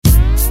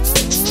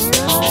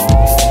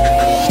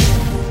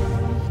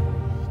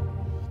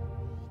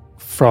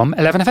From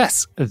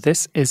 11FS,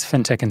 this is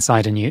FinTech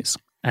Insider News,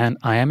 and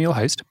I am your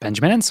host,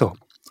 Benjamin Ensor.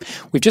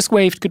 We've just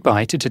waved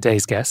goodbye to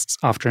today's guests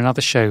after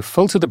another show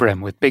full to the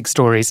brim with big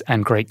stories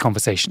and great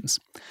conversations.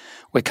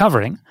 We're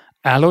covering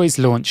Alloy's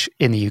launch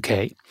in the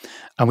UK,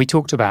 and we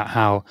talked about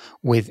how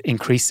with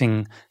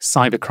increasing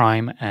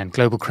cybercrime and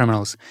global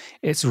criminals,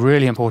 it's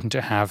really important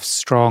to have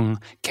strong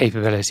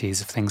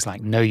capabilities of things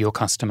like know your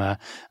customer,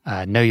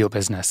 know your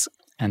business,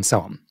 and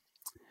so on.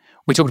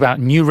 We talked about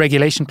new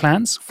regulation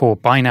plans for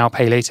buy now,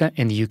 pay later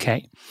in the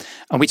UK.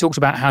 And we talked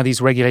about how these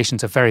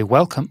regulations are very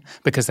welcome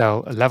because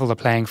they'll level the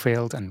playing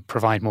field and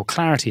provide more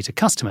clarity to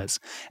customers.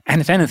 And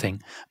if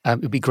anything,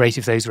 it would be great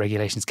if those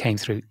regulations came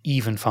through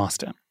even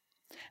faster.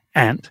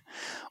 And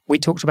we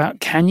talked about,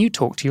 can you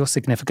talk to your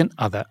significant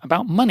other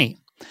about money?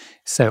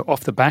 So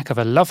off the back of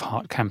a Love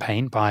Heart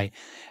campaign by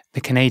the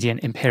Canadian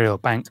Imperial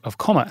Bank of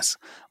Commerce,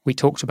 we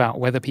talked about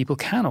whether people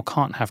can or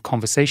can't have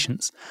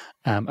conversations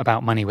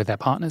about money with their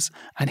partners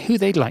and who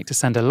they'd like to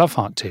send a love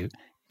heart to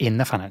in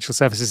the financial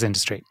services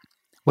industry.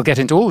 We'll get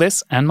into all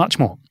this and much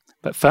more.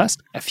 But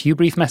first, a few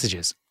brief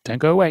messages. Don't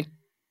go away.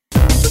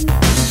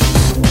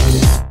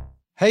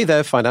 Hey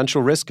there,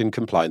 financial risk and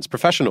compliance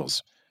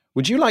professionals.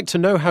 Would you like to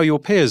know how your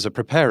peers are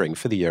preparing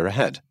for the year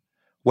ahead?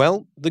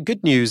 Well, the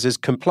good news is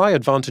Comply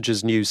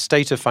Advantage's new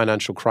State of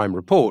Financial Crime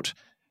report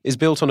is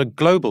built on a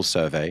global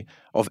survey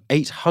of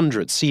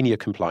 800 senior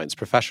compliance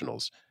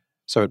professionals,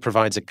 so it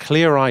provides a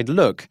clear-eyed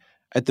look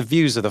at the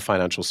views of the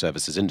financial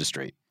services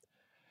industry.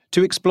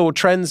 To explore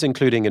trends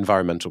including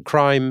environmental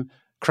crime,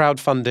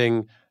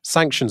 crowdfunding,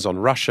 sanctions on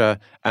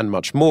Russia, and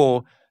much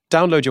more,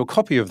 download your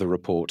copy of the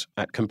report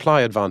at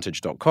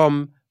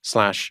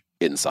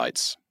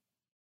complyadvantage.com/insights.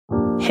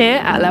 Here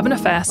at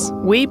 11FS,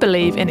 we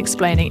believe in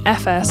explaining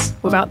FS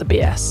without the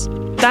BS.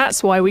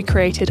 That's why we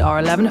created our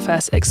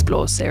 11FS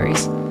Explores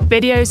series,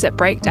 videos that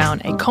break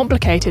down a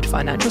complicated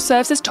financial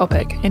services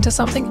topic into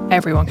something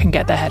everyone can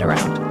get their head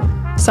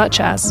around, such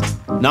as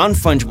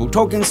non-fungible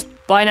tokens,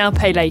 buy now,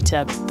 pay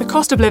later, the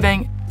cost of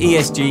living,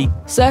 ESG,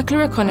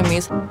 circular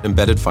economies,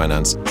 embedded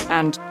finance,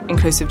 and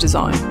inclusive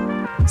design.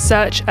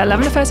 Search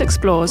 11FS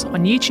Explores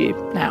on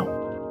YouTube now.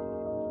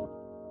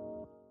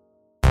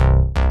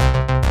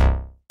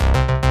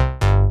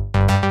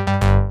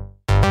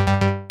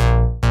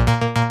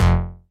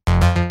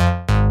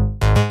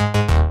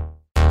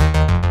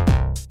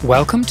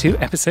 Welcome to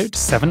episode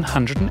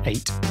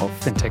 708 of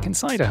FinTech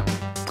Insider.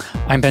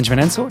 I'm Benjamin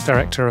Ensor,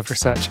 Director of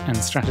Research and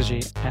Strategy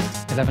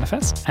at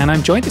 11FS, and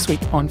I'm joined this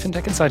week on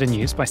FinTech Insider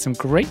News by some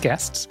great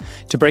guests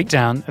to break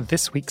down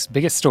this week's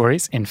biggest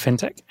stories in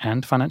FinTech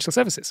and financial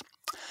services.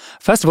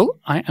 First of all,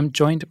 I am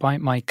joined by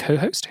my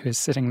co-host, who is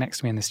sitting next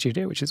to me in the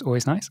studio, which is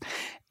always nice,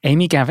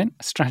 Amy Gavin,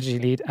 Strategy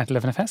Lead at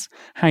 11FS.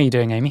 How are you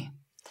doing, Amy?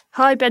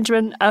 Hi,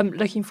 Benjamin.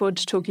 Looking forward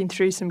to talking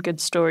through some good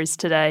stories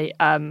today.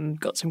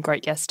 Got some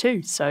great guests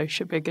too, so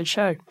should be a good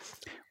show.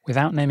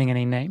 Without naming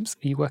any names,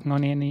 are you working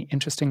on any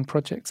interesting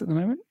projects at the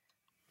moment?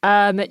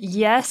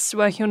 Yes,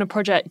 working on a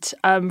project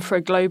for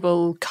a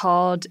global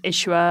card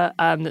issuer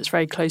that's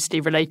very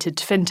closely related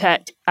to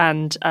fintech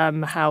and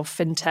how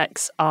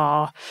fintechs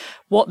are,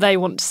 what they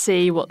want to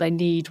see, what they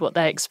need, what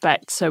they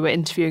expect. So we're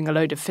interviewing a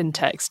load of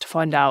fintechs to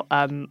find out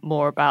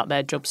more about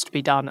their jobs to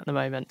be done at the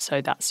moment. So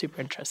that's super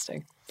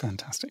interesting.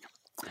 Fantastic.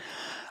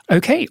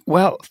 Okay,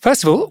 well,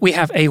 first of all, we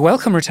have a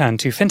welcome return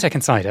to FinTech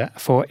Insider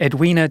for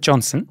Edwina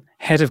Johnson,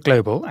 Head of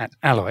Global at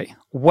Alloy.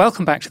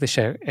 Welcome back to the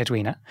show,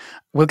 Edwina.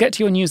 We'll get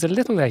to your news a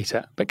little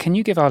later, but can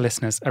you give our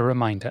listeners a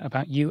reminder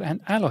about you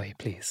and Alloy,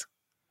 please?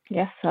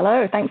 Yes,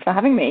 hello. Thanks for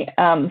having me.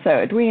 So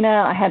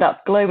Edwina, I head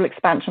up global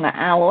expansion at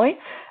Alloy.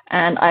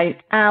 And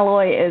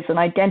Alloy is an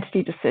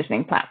identity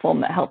decisioning platform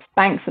that helps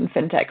banks and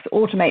fintechs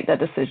automate their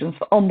decisions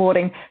for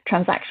onboarding,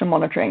 transaction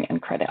monitoring, and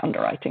credit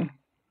underwriting.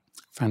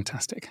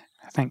 Fantastic.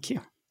 Thank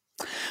you.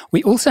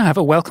 We also have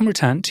a welcome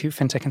return to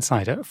FinTech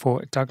Insider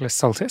for Douglas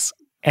Soltis,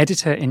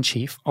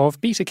 Editor-in-Chief of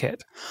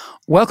BetaKit.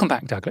 Welcome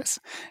back, Douglas.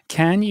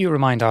 Can you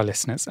remind our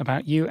listeners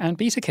about you and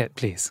BetaKit,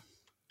 please?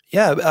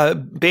 Yeah,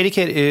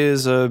 BetaKit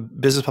is a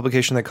business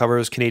publication that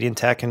covers Canadian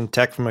tech and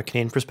tech from a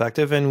Canadian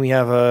perspective, and we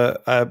have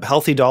a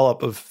healthy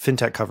dollop of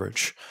fintech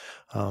coverage,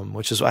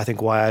 which is, I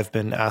think, why I've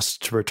been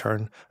asked to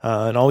return,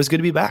 and always good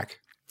to be back.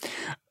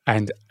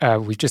 And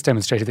we've just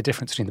demonstrated the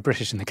difference between the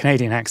British and the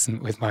Canadian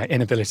accent with my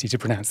inability to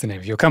pronounce the name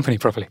of your company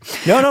properly.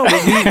 No,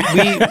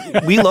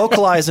 we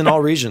localize in all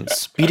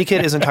regions.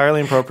 BetaKit is entirely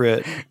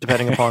appropriate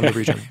depending upon the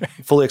region.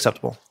 Fully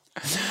acceptable.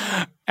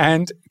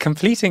 And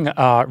completing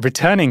our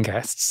returning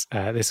guests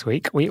this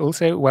week, we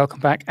also welcome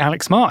back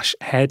Alex Marsh,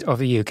 Head of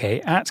the UK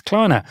at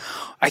Klarna.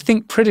 I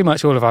think pretty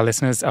much all of our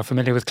listeners are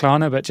familiar with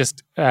Klarna, but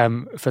just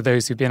for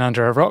those who've been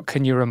under a rock,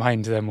 can you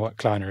remind them what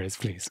Klarna is,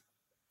 please?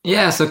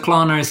 Yeah, so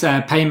Klarna is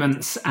a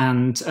payments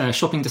and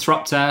shopping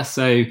disruptor,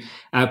 so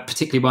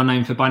particularly well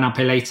known for buy now,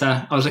 pay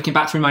later. I was looking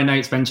back through my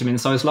notes, Benjamin,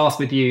 so I was last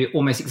with you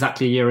almost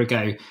exactly a year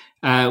ago,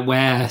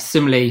 where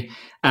similarly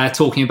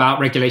talking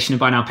about regulation of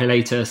buy now, pay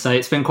later. So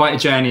it's been quite a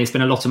journey. It's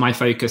been a lot of my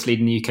focus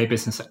leading the UK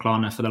business at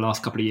Klarna for the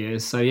last couple of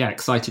years. So yeah,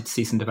 excited to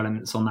see some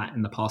developments on that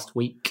in the past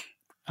week.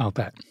 I'll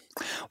bet.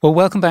 Well,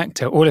 welcome back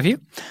to all of you.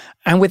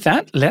 And with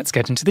that, let's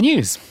get into the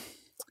news.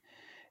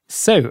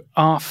 So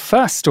our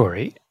first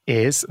story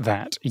is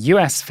that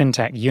US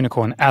fintech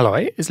unicorn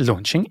Alloy is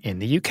launching in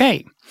the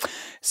UK.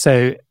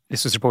 So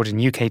this was reported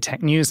in UK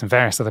Tech News and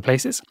various other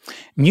places.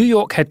 New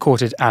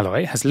York-headquartered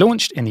Alloy has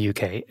launched in the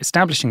UK,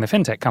 establishing the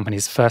fintech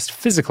company's first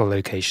physical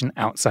location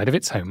outside of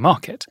its home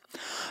market.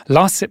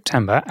 Last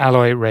September,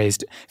 Alloy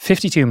raised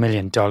 $52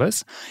 million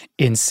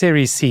in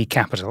Series C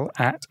capital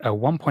at a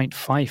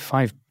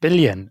 $1.55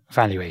 billion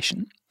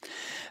valuation.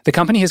 The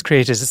company has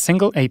created a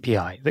single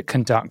API that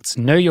conducts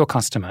Know Your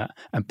Customer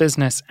and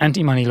business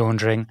anti-money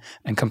laundering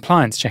and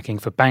compliance checking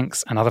for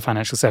banks and other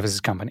financial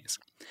services companies.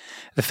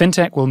 The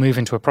fintech will move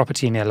into a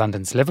property near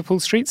London's Liverpool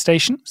Street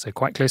station, so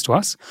quite close to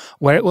us,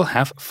 where it will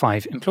have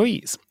 5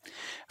 employees.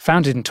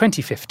 Founded in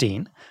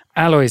 2015,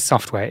 Alloy's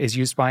software is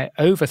used by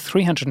over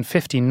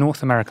 350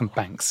 North American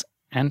banks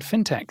and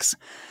fintechs.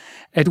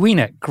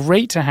 Edwina,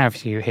 great to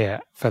have you here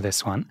for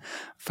this one.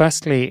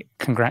 Firstly,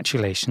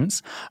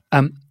 congratulations.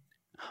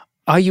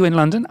 Are you in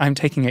London? I'm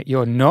taking it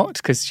you're not,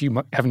 because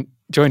you haven't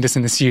joined us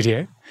in the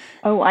studio.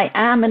 Oh, I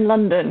am in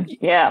London.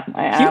 Yeah,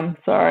 I am.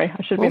 Sorry,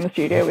 I should be in the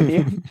studio with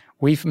you.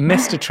 We've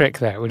missed a trick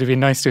there. It would have been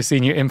nice to have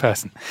seen you in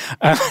person.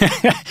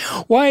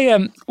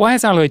 Why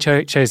has Alloy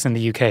chosen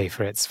the UK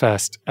for its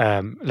first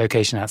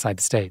location outside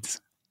the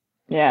States?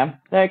 Yeah,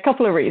 there are a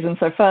couple of reasons.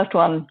 So first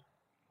one,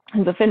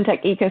 the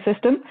fintech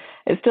ecosystem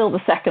is still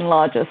the second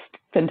largest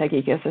fintech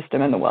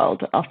ecosystem in the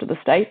world after the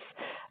States.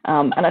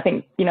 And I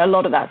think, a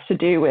lot of that's to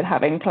do with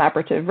having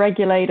collaborative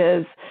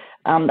regulators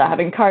that have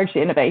encouraged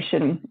the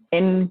innovation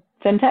in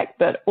fintech,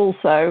 but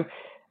also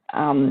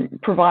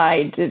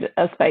provided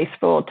a space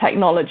for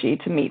technology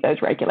to meet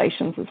those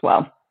regulations as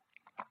well.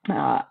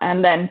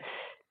 And then,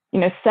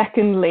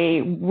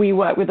 secondly, we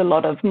work with a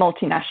lot of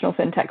multinational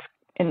fintechs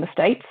in the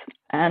States,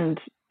 and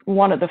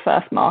one of the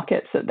first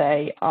markets that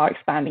they are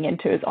expanding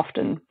into is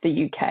often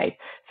the UK.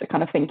 So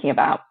kind of thinking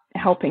about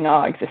helping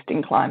our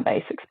existing client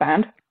base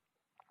expand.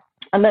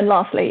 And then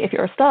lastly, if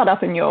you're a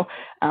startup and you're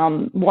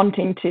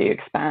wanting to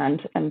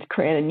expand and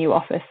create a new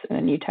office in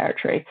a new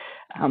territory,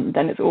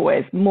 then it's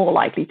always more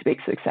likely to be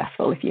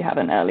successful if you have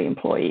an early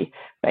employee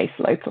base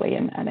locally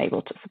and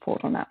able to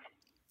support on that.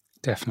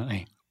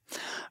 Definitely.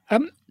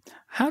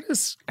 How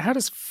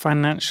does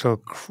financial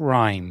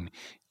crime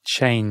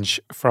change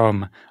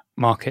from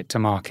market to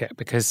market?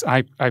 Because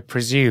I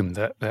presume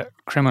that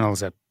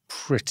criminals are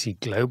pretty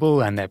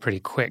global and they're pretty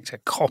quick to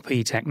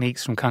copy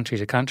techniques from country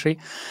to country.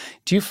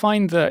 Do you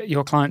find that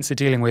your clients are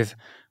dealing with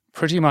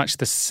pretty much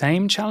the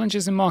same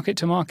challenges in market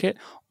to market,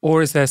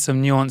 or is there some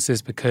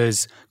nuances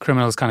because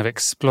criminals kind of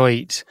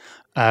exploit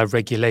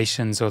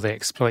regulations, or they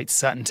exploit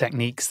certain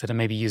techniques that are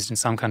maybe used in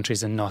some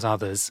countries and not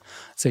others?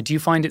 So do you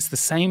find it's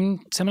the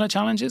similar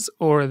challenges,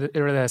 or are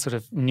there sort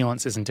of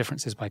nuances and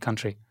differences by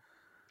country?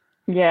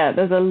 Yeah,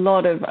 there's a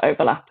lot of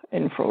overlap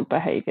in fraud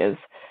behaviors.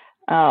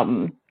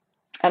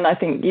 And I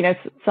think,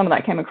 some of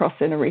that came across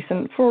in a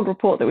recent fraud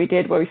report that we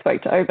did where we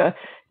spoke to over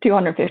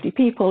 250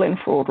 people in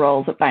fraud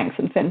roles at banks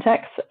and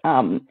fintechs,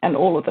 and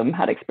all of them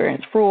had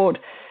experienced fraud.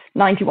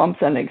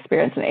 91%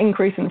 experienced an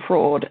increase in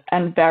fraud,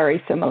 and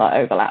very similar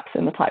overlaps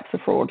in the types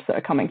of frauds that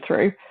are coming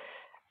through.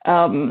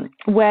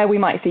 Where we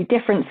might see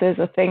differences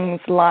are things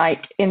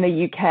like in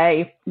the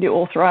UK, the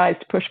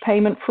authorized push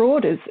payment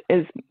fraud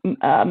is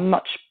a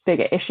much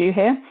bigger issue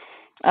here.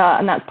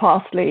 And that's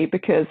partly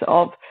because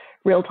of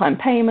real-time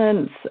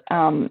payments,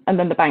 and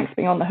then the banks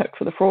being on the hook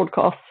for the fraud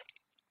costs.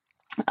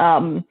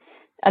 And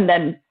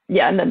then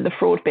the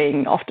fraud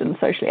being often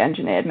socially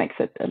engineered makes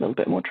it a little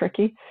bit more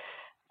tricky.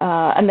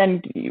 And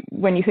then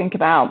when you think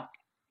about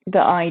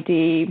the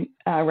ID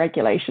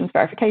regulations,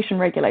 verification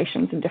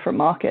regulations in different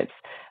markets,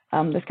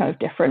 there's kind of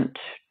different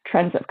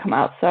trends that have come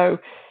out. So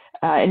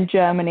in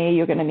Germany,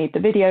 you're going to need the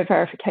video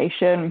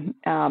verification,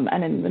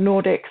 and in the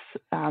Nordics,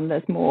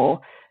 there's more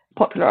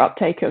popular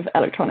uptake of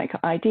electronic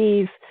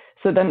IDs.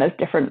 So then there's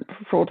different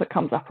fraud that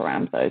comes up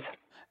around those.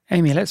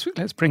 Amy, let's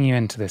bring you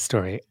into this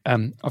story.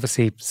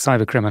 Obviously,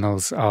 cyber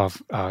criminals are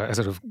a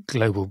sort of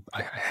global,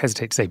 I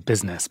hesitate to say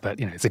business, but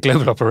it's a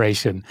global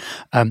operation.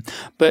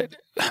 But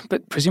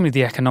presumably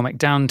the economic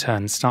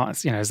downturn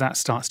starts, as that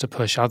starts to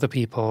push other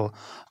people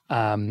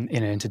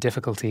into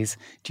difficulties.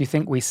 Do you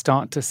think we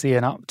start to see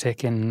an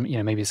uptick in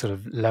maybe sort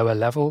of lower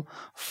level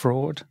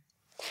fraud?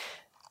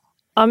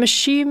 I'm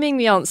assuming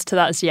the answer to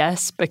that is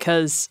yes,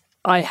 because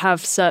I have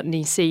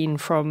certainly seen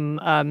from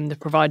the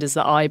providers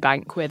that I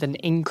bank with an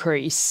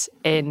increase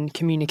in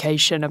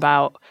communication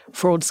about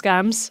fraud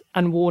scams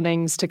and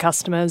warnings to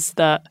customers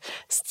that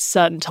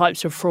certain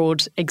types of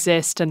fraud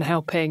exist, and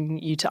helping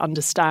you to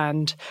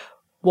understand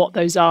what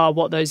those are,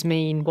 what those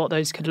mean, what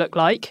those could look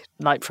like.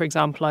 Like, for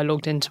example, I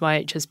logged into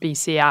my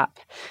HSBC app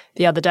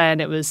the other day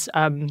and it was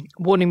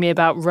warning me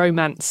about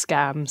romance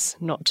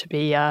scams, not to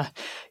be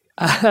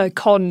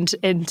conned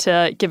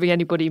into giving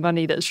anybody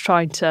money that's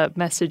trying to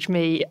message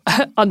me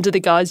under the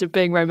guise of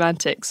being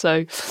romantic.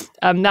 So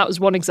that was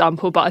one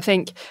example. But I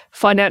think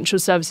financial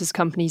services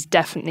companies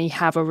definitely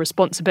have a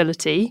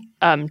responsibility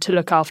to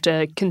look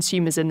after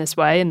consumers in this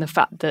way. And the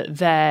fact that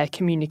their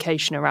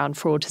communication around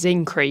fraud has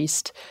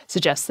increased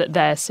suggests that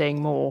they're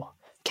seeing more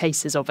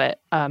cases of it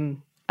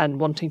and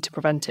wanting to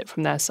prevent it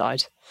from their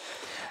side.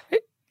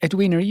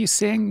 Edwina, are you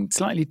seeing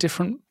slightly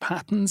different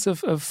patterns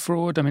of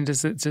fraud? I mean,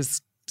 does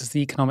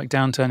the economic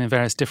downturn in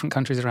various different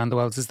countries around the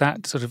world, does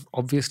that sort of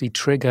obviously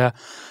trigger,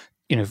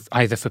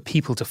 either for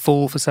people to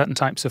fall for certain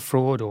types of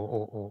fraud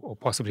or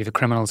possibly for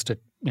criminals to,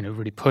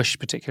 really push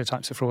particular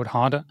types of fraud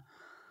harder?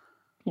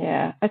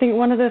 Yeah, I think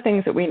one of the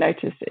things that we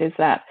noticed is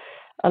that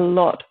a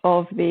lot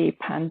of the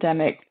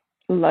pandemic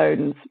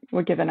loans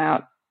were given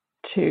out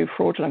to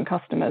fraudulent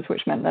customers,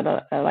 which meant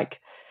that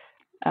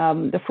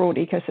the fraud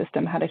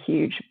ecosystem had a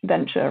huge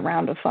venture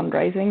round of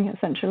fundraising,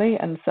 essentially.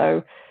 And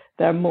so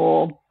there's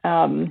more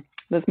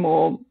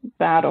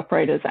bad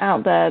operators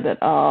out there that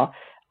are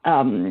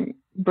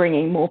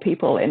bringing more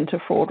people into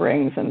fraud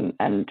rings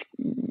and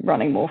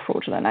running more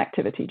fraudulent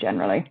activity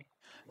generally.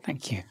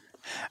 Thank you.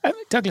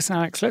 Douglas and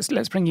Alex,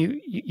 let's bring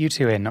you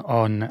two in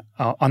on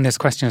this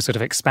question of sort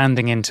of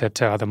expanding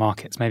into other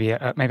markets. Maybe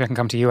I can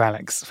come to you,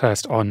 Alex,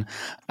 first on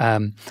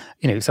some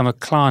of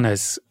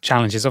Klarna's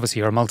challenges.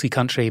 Obviously, you're a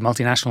multi-country,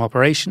 multinational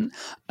operation,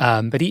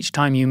 but each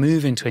time you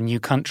move into a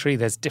new country,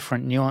 there's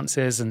different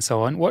nuances and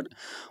so on.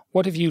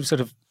 What have you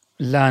sort of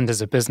learned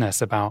as a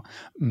business about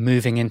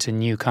moving into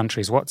new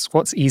countries?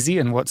 What's easy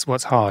and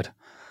what's hard?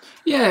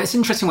 Yeah, it's an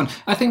interesting one.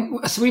 I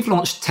think, so we've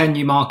launched 10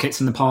 new markets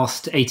in the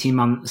past 18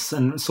 months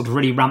and sort of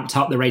really ramped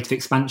up the rate of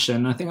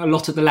expansion. I think a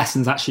lot of the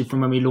lessons actually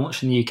from when we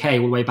launched in the UK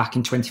all the way back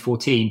in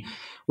 2014,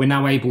 we're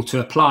now able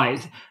to apply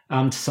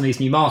to some of these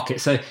new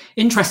markets. So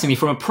interestingly,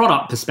 from a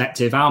product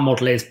perspective, our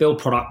model is build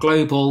product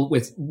global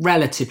with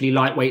relatively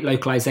lightweight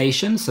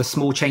localization. So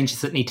small changes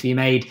that need to be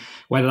made,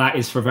 whether that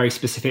is for very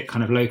specific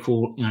kind of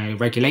local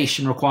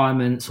regulation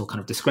requirements or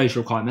kind of disclosure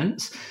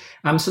requirements.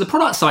 So the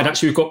product side,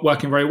 actually, we've got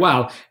working very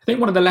well. I think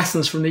one of the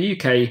lessons from the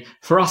UK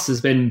for us has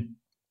been,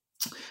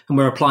 and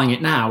we're applying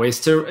it now, is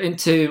to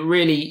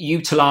really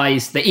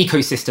utilize the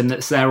ecosystem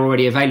that's there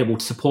already available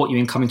to support you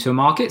in coming to a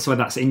market. So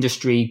whether that's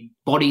industry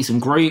bodies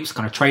and groups,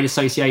 kind of trade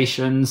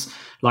associations,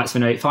 like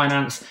Innovate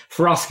Finance.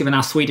 For us, given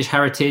our Swedish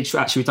heritage,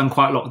 actually we've done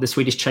quite a lot with the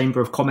Swedish Chamber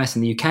of Commerce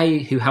in the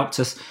UK, who helped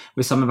us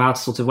with some of our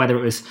sort of, whether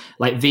it was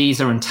like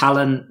visa and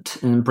talent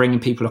and bringing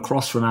people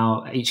across from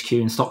our HQ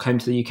in Stockholm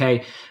to the UK.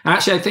 And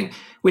actually, I think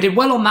we did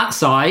well on that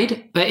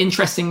side, but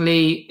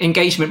interestingly,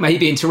 engagement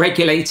maybe into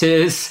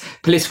regulators,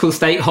 political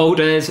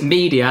stakeholders,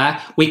 media,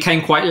 we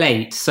came quite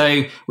late.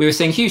 So we were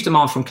seeing huge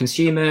demand from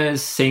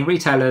consumers, seeing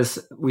retailers,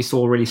 we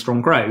saw really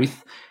strong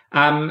growth.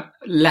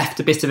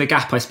 Left a bit of a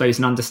gap, I suppose,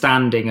 in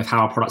understanding of how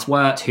our products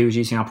worked, who was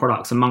using our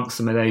products amongst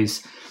some of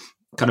those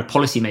kind of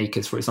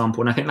policymakers, for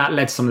example. And I think that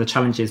led to some of the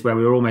challenges where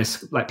we were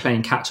almost like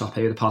playing catch up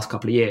over the past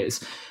couple of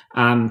years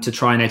to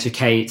try and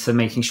educate and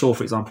making sure,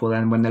 for example,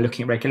 then when they're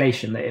looking at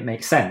regulation, that it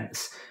makes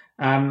sense.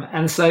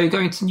 And so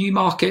going to new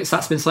markets,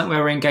 that's been something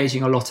where we're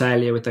engaging a lot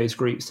earlier with those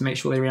groups to make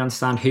sure they really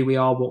understand who we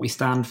are, what we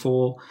stand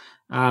for,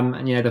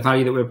 and the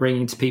value that we're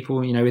bringing to people,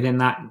 within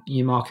that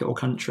new market or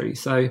country.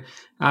 So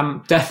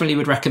definitely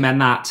would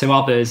recommend that to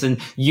others and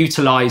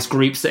utilize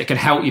groups that can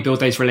help you build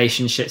those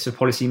relationships with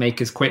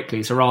policymakers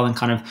quickly. So rather than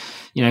kind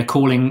of,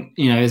 calling,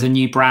 as a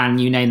new brand,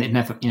 new name that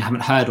never,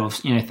 haven't heard of,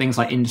 things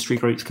like industry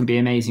groups can be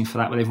amazing for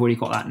that, where they've already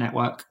got that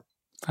network.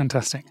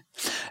 Fantastic.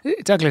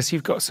 Douglas,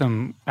 you've got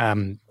some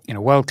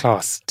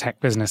world-class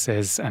tech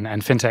businesses and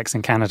fintechs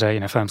in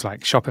Canada, firms like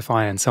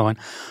Shopify and so on.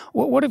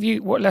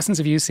 What lessons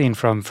have you seen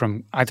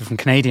from either from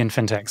Canadian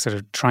fintechs sort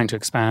of trying to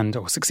expand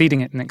or succeeding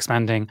in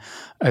expanding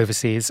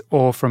overseas,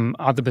 or from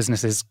other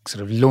businesses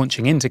sort of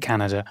launching into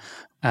Canada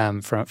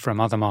from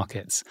other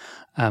markets?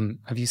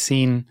 Have you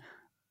seen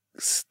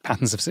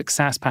patterns of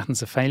success,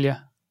 patterns of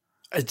failure?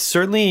 It's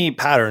certainly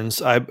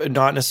patterns,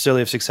 not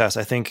necessarily of success.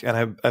 I think,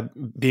 and I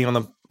being on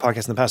the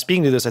podcast in the past,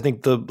 speaking to this, I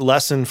think the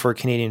lesson for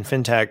Canadian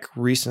fintech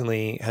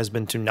recently has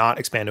been to not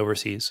expand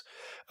overseas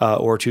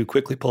or to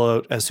quickly pull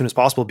out as soon as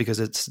possible because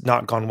it's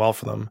not gone well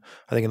for them.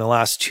 I think in the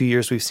last 2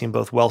 years, we've seen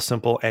both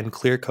Wealthsimple and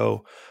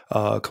Clearco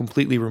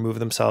completely remove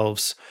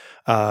themselves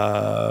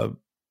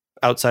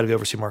outside of the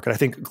overseas market. I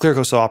think Clearco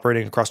is still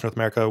operating across North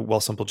America,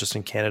 Wealthsimple just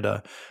in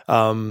Canada.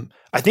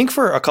 I think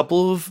for a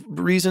couple of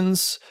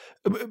reasons,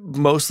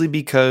 mostly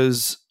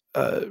because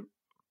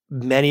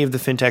many of the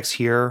fintechs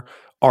here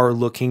are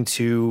looking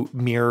to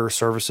mirror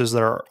services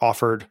that are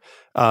offered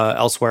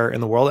elsewhere in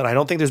the world. And I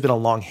don't think there's been a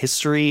long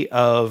history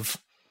of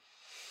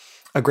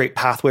a great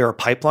pathway or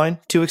pipeline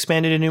to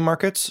expand into new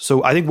markets.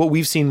 So I think what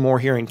we've seen more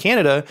here in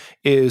Canada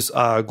is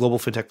global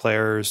fintech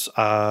players.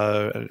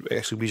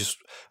 Actually,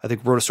 I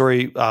think wrote a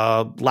story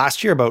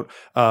last year about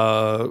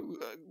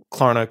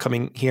Klarna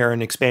coming here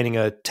and expanding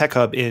a tech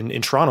hub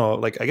in Toronto,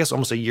 like I guess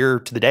almost a year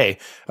to the day,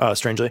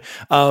 strangely.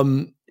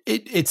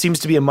 It seems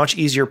to be a much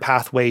easier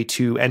pathway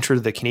to enter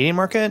the Canadian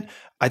market.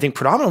 I think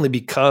predominantly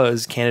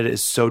because Canada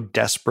is so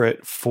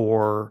desperate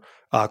for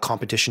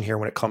competition here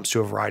when it comes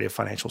to a variety of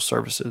financial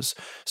services.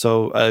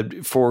 So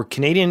for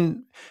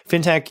Canadian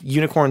fintech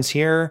unicorns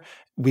here,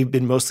 we've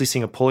been mostly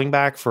seeing a pulling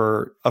back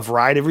for a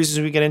variety of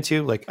reasons we get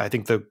into. Like, I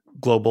think the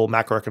global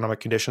macroeconomic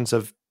conditions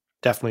have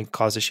definitely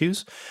caused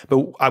issues, but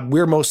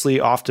we're mostly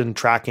often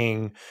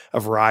tracking a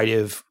variety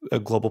of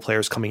global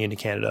players coming into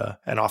Canada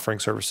and offering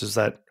services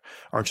that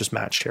aren't just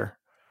matched here.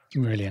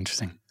 Really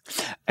interesting.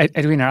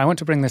 Edwina, I want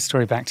to bring this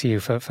story back to you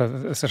for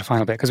the sort of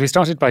final bit, because we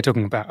started by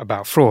talking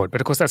about fraud,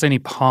 but of course that's only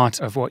part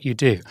of what you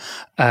do.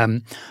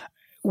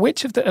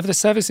 Which of the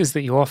services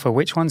that you offer,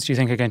 which ones do you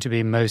think are going to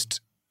be most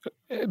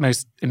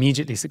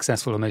immediately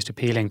successful or most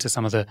appealing to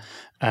some of the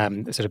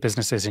sort of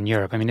businesses in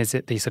Europe? I mean, is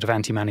it the sort of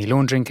anti-money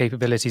laundering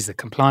capabilities, the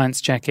compliance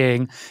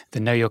checking,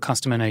 the know your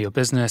customer, know your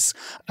business?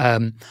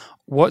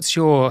 What's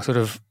your sort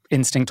of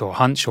instinct or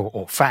hunch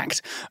or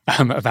fact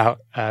about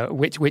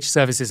which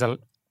services are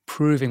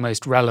proving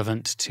most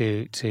relevant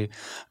to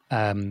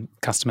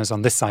customers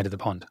on this side of the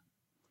pond?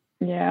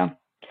 Yeah,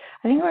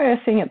 I think we're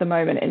seeing at the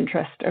moment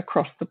interest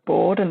across the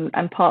board,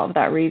 and part of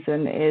that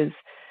reason is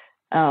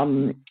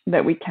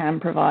that we can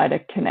provide a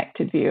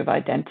connected view of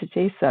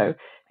identity. So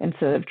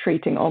instead of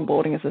treating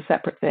onboarding as a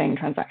separate thing,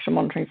 transaction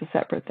monitoring as a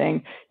separate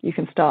thing, you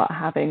can start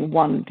having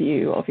one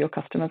view of your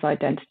customer's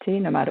identity,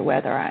 no matter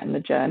where they're at in the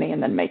journey,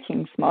 and then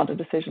making smarter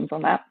decisions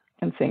on that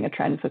and seeing a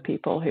trend for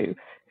people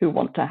who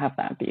want to have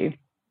that view.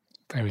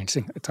 Very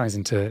interesting. It ties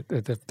into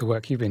the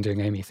work you've been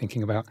doing, Amy,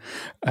 thinking about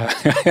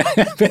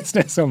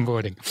business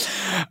onboarding.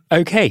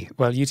 Okay,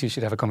 well, you two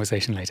should have a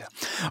conversation later.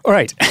 All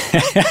right.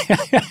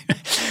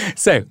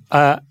 So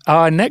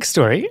our next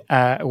story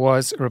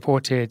was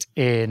reported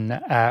in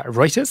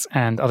Reuters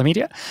and other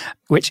media,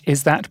 which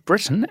is that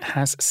Britain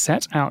has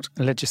set out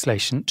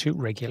legislation to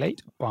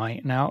regulate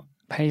buy now,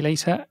 pay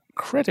later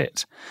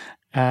credit.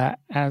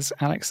 As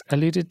Alex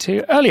alluded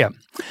to earlier.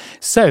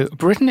 So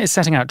Britain is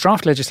setting out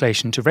draft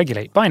legislation to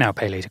regulate buy now,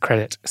 pay later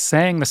credit,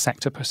 saying the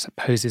sector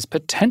poses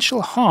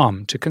potential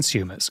harm to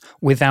consumers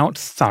without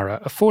thorough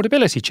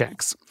affordability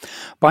checks.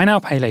 Buy now,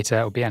 pay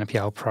later, or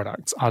BNPL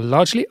products, are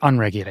largely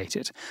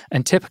unregulated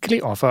and typically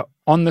offer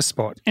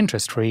on-the-spot,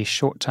 interest-free,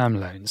 short-term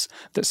loans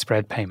that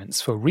spread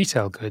payments for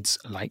retail goods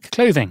like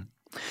clothing.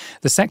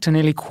 The sector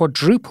nearly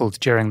quadrupled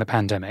during the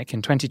pandemic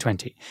in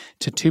 2020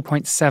 to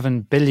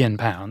 £2.7 billion, or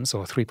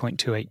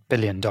 $3.28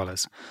 billion.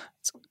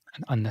 It's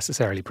an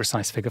unnecessarily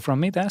precise figure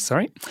from me there,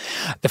 sorry.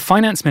 The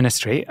Finance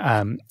Ministry,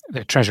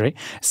 the Treasury,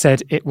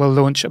 said it will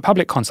launch a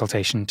public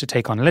consultation to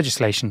take on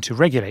legislation to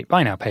regulate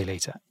buy now, pay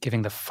later,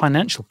 giving the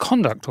Financial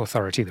Conduct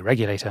Authority, the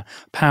regulator,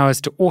 powers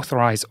to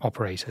authorise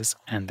operators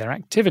and their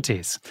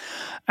activities.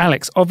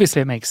 Alex,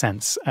 obviously it makes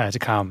sense to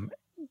come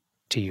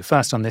to you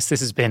first on this. This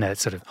has been a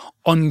sort of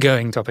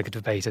ongoing topic of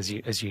debate, as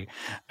you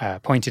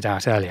pointed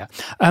out earlier.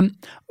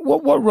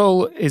 What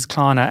role is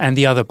Klarna and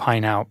the other buy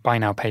now,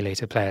 pay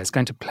later players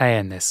going to play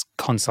in this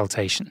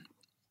consultation?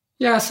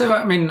 Yeah, so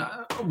I mean,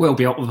 we'll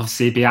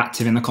obviously be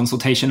active in the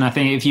consultation. I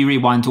think if you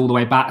rewind all the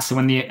way back, so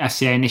when the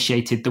FCA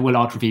initiated the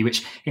Woolard Review,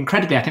 which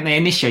incredibly, I think they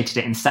initiated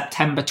it in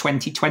September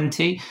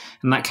 2020,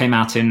 and that came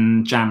out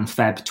in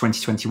Feb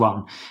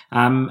 2021.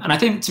 And I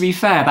think, to be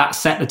fair, that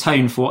set the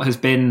tone for what has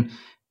been,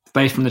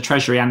 both from the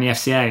Treasury and the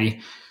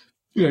FCA,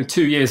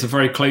 2 years of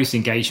very close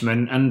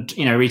engagement, and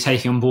really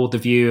taking on board the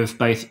view of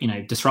both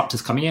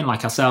disruptors coming in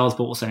like ourselves,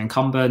 but also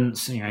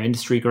incumbents,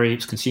 industry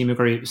groups, consumer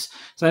groups.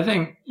 So I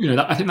think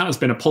that has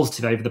been a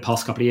positive over the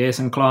past couple of years.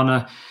 And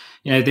Klarna,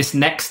 this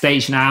next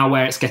stage now,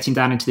 where it's getting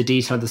down into the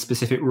detail of the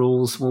specific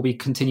rules, will be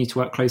continue to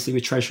work closely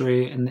with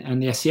Treasury and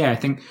the FCA. I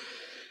think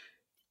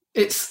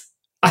it's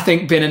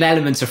been an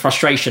element of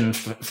frustration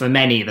for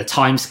many, the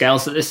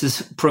timescales that this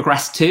has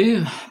progressed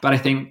to. But I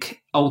think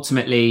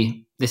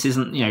ultimately this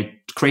isn't,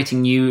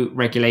 creating new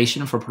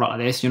regulation for a product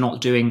like this. You're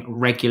not doing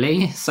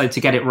regularly. So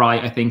to get it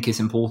right, I think is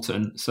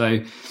important.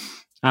 So,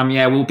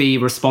 we'll be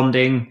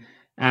responding.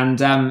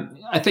 And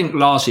I think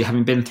largely,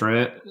 having been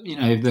through it,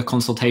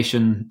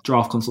 the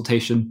draft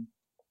consultation,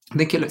 I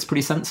think it looks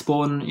pretty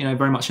sensible and,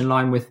 very much in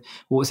line with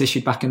what was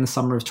issued back in the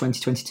summer of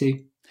 2022.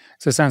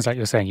 So it sounds like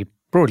you're saying you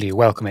broadly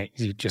welcome it.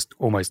 You just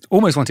almost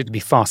want it to be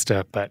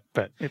faster, but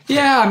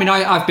yeah, I mean,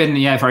 I've been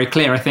very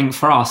clear. I think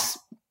for us,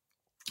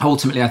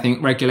 ultimately, I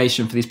think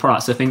regulation for these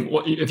products, I think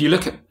if you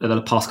look at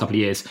the past couple of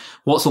years,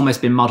 what's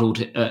almost been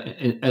muddled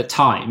at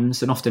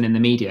times and often in the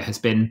media has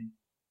been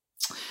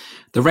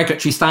the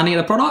regulatory standing of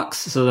the products.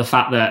 So the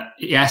fact that,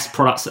 yes,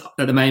 products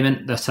at the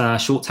moment that are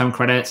short-term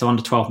credits are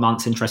under 12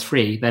 months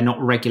interest-free, they're not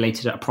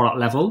regulated at a product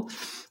level.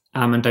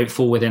 And don't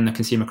fall within the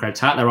Consumer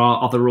Credit Act. There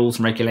are other rules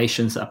and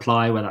regulations that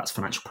apply, whether that's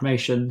financial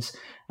promotions,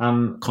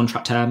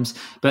 contract terms,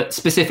 but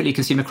specifically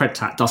Consumer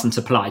Credit Act doesn't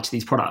apply to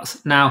these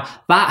products. Now,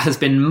 that has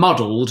been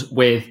muddled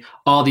with,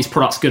 are these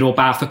products good or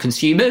bad for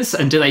consumers?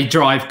 And do they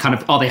drive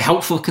are they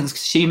helpful for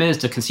consumers?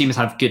 Do consumers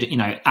have good,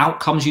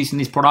 outcomes using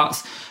these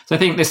products? So I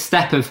think this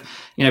step of,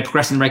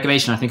 progressing the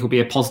regulation, I think will be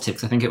a positive,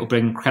 because I think it will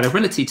bring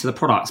credibility to the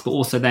products, but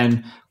also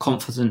then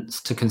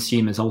confidence to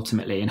consumers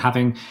ultimately. And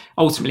having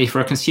ultimately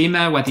for a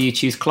consumer, whether you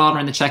choose Klarna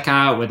in the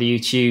checkout, whether you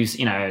choose,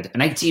 an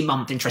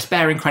 18-month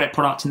interest-bearing credit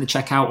product in the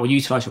checkout, or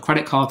utilize your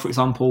credit card, for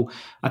example,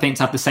 I think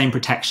to have the same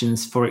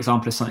protections, for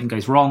example, if something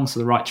goes wrong,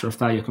 so the right to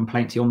refer your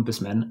complaint to the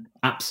Ombudsman,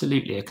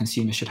 absolutely a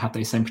consumer should have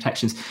those same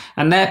protections.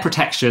 And they're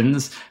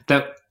protections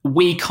that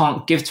we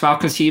can't give to our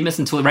consumers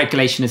until the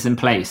regulation is in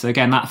place. So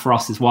again, that for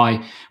us is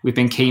why we've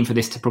been keen for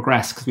this to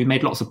progress, because we've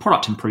made lots of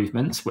product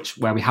improvements,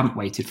 where we haven't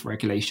waited for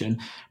regulation,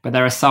 but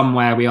there are some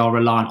where we are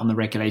reliant on the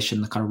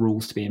regulation, the kind of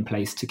rules to be in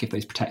place to give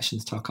those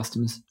protections to our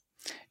customers.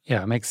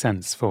 Yeah, it makes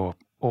sense for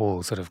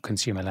all sort of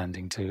consumer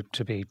lending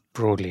to be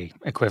broadly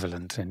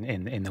equivalent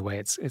in the way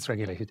it's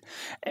regulated.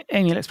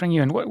 Amy, let's bring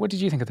you in. What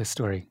did you think of this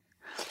story?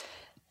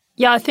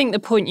 Yeah, I think the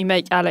point you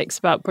make, Alex,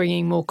 about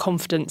bringing more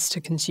confidence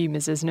to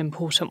consumers is an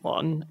important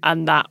one,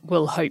 and that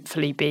will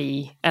hopefully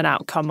be an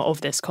outcome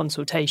of this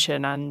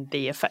consultation and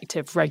the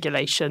effective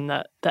regulation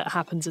that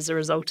happens as a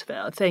result of it.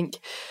 I think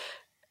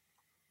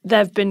there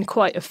have been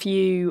quite a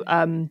few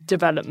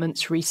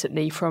developments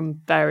recently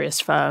from various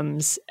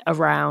firms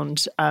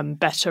around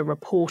better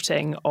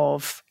reporting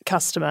of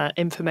customer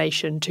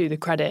information to the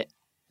credit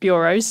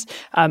bureaus,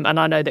 and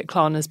I know that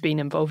Klarna has been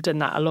involved in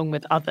that along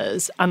with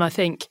others, and I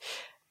think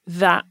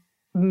that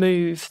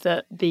move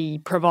that the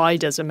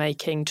providers are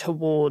making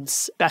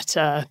towards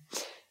better,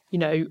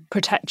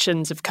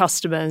 protections of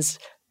customers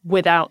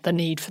without the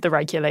need for the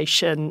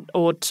regulation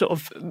or sort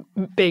of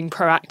being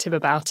proactive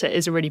about it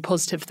is a really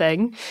positive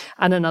thing.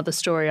 And another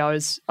story I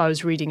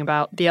was reading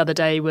about the other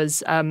day was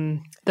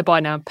the buy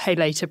now, pay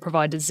later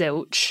provider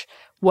Zilch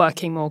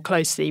working more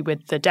closely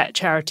with the debt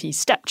charity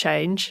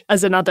StepChange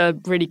as another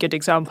really good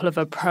example of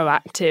a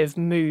proactive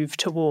move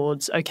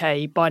towards,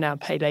 buy now,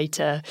 pay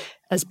later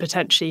has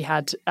potentially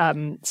had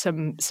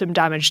some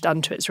damage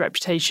done to its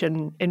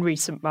reputation in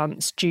recent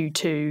months due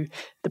to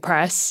the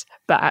press,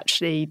 but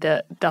actually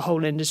the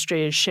whole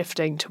industry is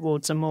shifting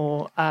towards a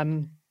more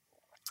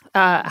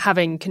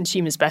having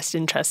consumers' best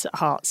interests at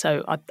heart.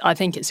 So I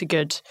think it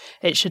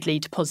should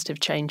lead to positive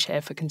change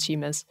here for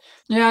consumers.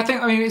 Yeah,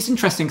 it's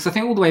interesting, because I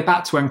think all the way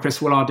back to when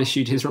Chris Willard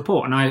issued his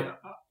report, and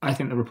I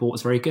think the report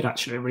was very good,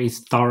 actually, really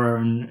thorough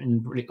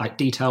and really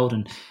detailed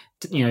and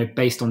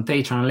based on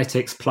data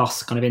analytics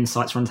plus kind of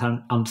insights for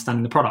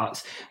understanding the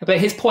products. But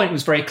his point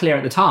was very clear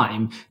at the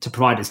time to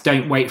providers: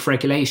 don't wait for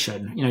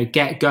regulation.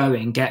 Get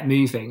going, get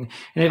moving.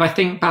 And if I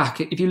think back,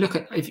 if you look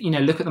at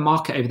the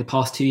market over the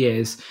past 2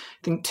 years,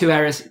 I think two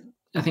areas.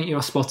 I think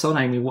you're spot on,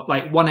 Amy.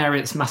 One area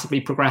that's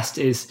massively progressed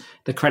is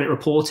the credit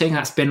reporting.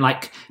 That's been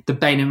the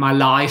bane in my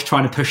life,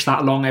 trying to push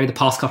that along over the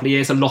past couple of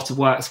years. A lot of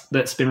work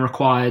that's been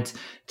required,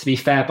 to be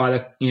fair, by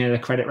the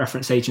credit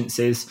reference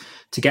agencies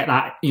to get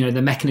that,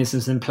 the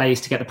mechanisms in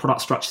place, to get the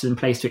product structures in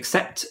place to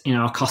accept,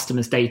 our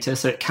customers' data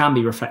so it can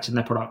be reflected in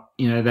their product,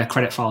 their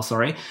credit file,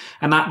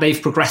 and that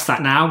they've progressed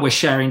that now. We're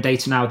sharing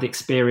data now with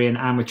Experian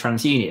and with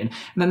TransUnion. And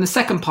then the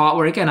second part,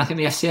 where again, I think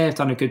the FCA have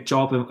done a good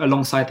job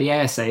alongside the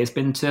ASA, has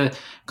been to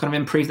kind of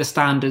improve the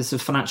standards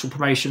of financial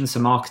promotion, so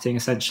marketing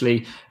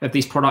essentially of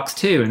these products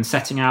too, and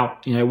setting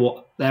out,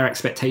 what their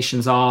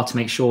expectations are to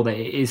make sure that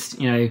it is,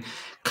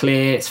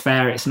 clear, it's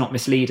fair, it's not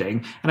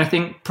misleading. And I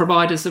think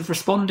providers have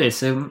responded.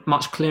 So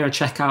much clearer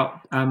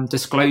checkout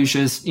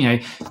disclosures.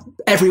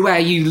 Everywhere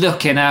you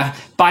look in a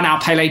buy now,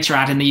 pay later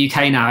ad in the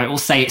UK now, it will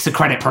say it's a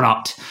credit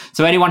product.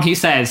 So anyone who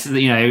says,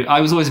 I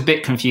was always a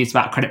bit confused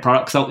about credit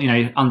products,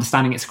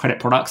 understanding it's a credit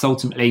product.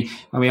 Ultimately,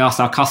 when we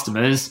asked our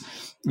customers,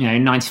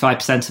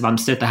 95% of them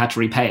understood they had to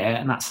repay it,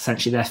 and that's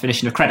essentially their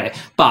definition of credit.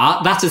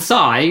 But that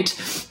aside,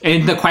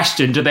 in the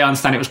question, did they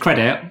understand it was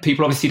credit?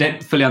 People obviously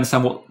don't fully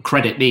understand what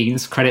credit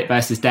means: credit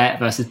versus debt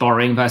versus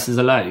borrowing versus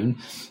a loan.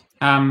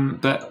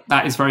 But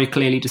that is very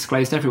clearly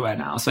disclosed everywhere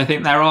now. So I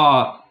think there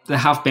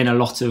have been a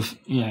lot of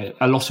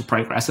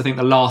progress. I think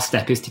the last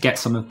step is to get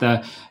some of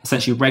the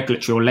essentially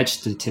regulatory or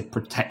legislative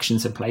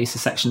protections in place. So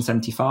Section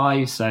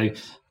 75, so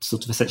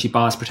sort of essentially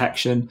buyer's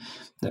protection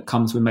that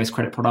comes with most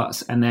credit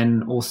products, and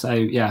then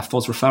also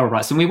FOS referral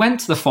rights. And we went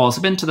to the FOS.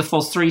 I've been to the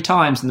FOS 3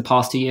 times in the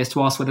past 2 years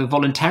to ask whether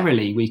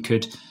voluntarily we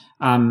could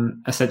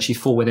essentially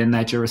fall within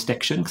their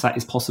jurisdiction, because that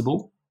is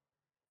possible.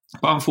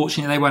 But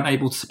unfortunately, they weren't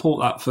able to support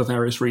that for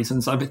various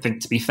reasons. I would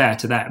think, to be fair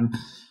to them,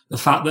 the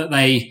fact that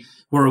they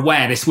were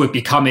aware this would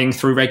be coming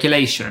through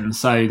regulation,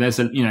 so there's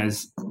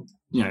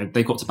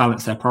they've got to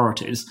balance their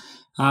priorities.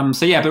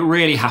 But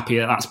really happy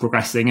that that's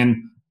progressing, and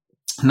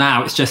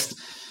now it's just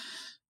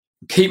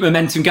keep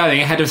momentum going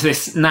ahead of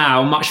this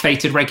now much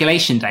fated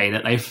regulation day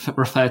that they've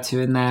referred to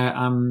in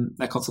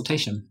their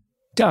consultation.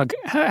 Doug,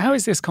 how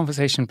is this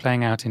conversation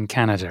playing out in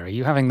Canada? Are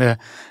you having the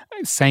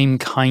same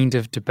kind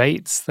of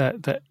debates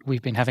that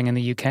we've been having in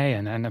the UK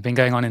and have been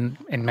going on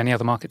in many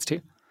other markets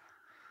too?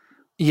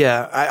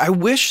 Yeah, I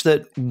wish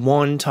that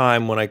one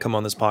time when I come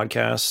on this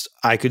podcast,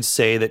 I could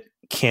say that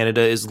Canada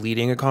is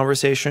leading a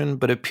conversation,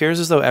 but it appears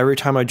as though every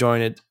time I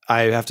join it,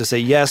 I have to say,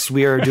 yes,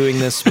 we are doing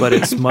this, but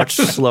it's much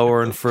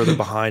slower and further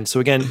behind. So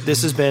again,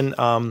 this has been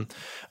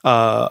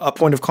a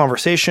point of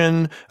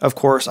conversation. Of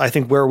course, I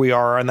think where we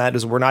are on that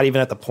is we're not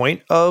even at the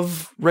point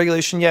of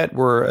regulation yet.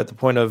 We're at the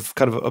point of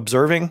kind of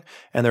observing,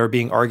 and there are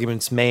being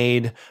arguments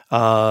made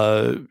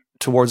towards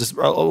this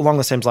along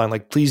the same line,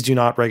 like, please do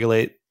not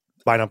regulate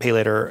buy now, pay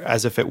later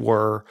as if it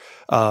were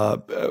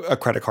a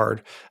credit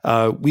card.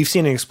 We've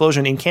seen an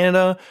explosion in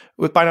Canada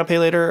with buy now, pay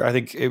later. I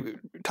think it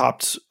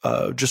topped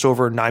just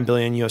over $9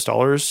 billion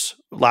US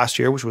last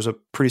year, which was a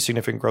pretty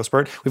significant growth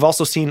spurt. We've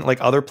also seen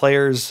like other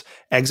players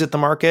exit the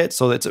market.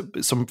 So it's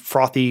some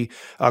frothy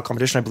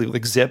competition. I believe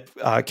like Zip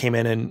came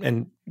in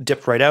and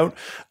dipped right out.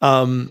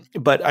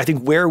 But I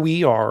think where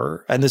we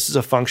are, and this is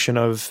a function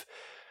of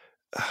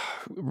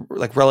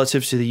like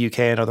relative to the UK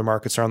and other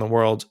markets around the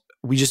world,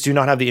 we just do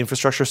not have the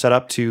infrastructure set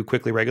up to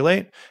quickly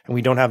regulate, and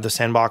we don't have the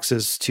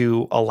sandboxes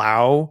to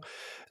allow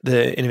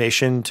the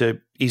innovation to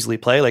easily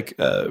play. Like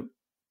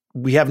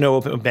we have no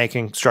open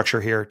banking structure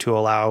here to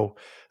allow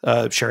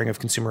sharing of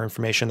consumer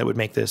information that would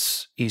make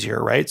this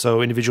easier, right?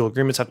 So individual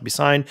agreements have to be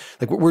signed.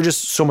 Like we're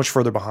just so much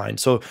further behind.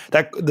 So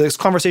that this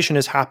conversation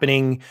is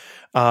happening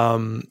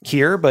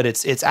here, but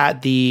it's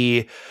at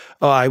the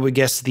I would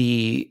guess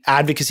the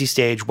advocacy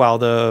stage,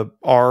 while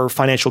our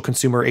Financial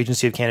Consumer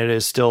Agency of Canada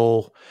is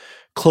still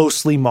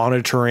closely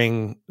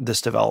monitoring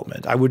this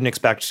development. I wouldn't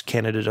expect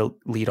Canada to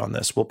lead on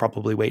this. We'll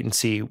probably wait and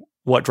see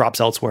what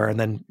drops elsewhere and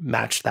then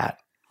match that.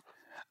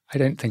 I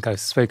don't think I've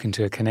spoken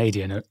to a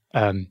Canadian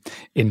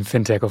in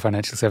fintech or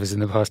financial services in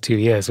the past 2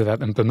 years without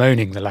them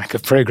bemoaning the lack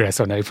of progress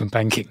on open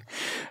banking.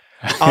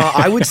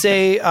 I would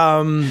say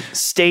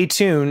stay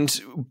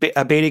tuned.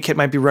 A beta kit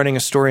might be running a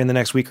story in the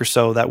next week or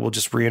so that will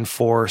just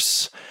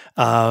reinforce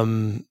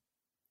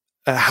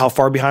how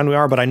far behind we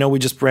are. But I know we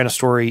just ran a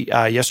story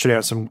yesterday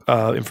on some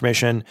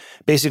information.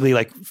 Basically,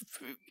 like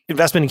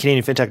investment in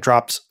Canadian fintech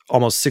dropped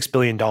almost $6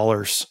 billion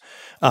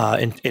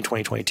in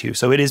 2022.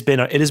 So it has been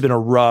a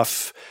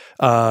rough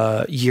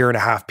year and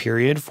a half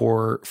period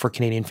for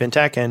Canadian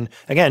fintech. And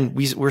again,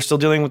 we're still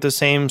dealing with the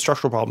same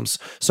structural problems.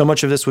 So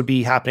much of this would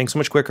be happening so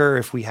much quicker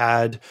if we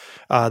had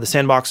the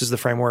sandboxes, the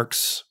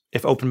frameworks,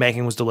 if open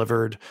banking was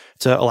delivered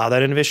to allow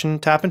that innovation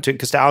to happen.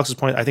 Because to Alex's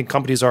point, I think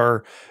companies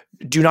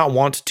do not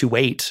want to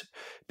wait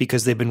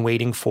because they've been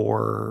waiting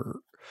for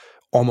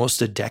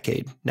almost a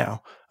decade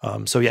now.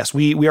 So yes,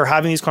 we are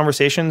having these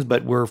conversations,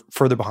 but we're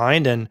further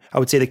behind. And I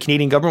would say the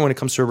Canadian government, when it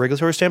comes to a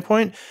regulatory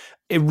standpoint,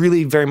 it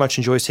really very much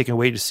enjoys taking a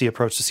wait to see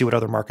approach to see what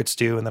other markets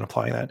do and then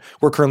applying that.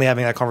 We're currently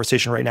having that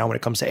conversation right now when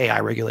it comes to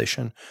AI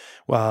regulation,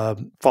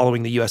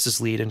 following the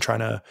US's lead and trying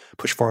to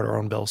push forward our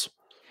own bills.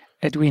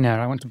 Edwina,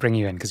 I want to bring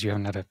you in because you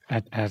haven't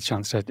had a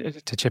chance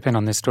to chip in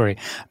on this story.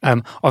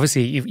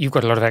 Obviously, you've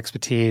got a lot of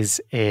expertise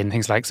in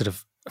things like sort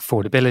of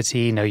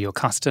affordability, know your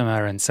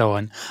customer, and so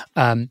on.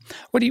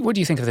 What do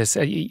you think of this?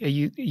 Are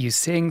you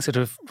seeing sort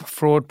of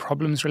fraud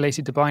problems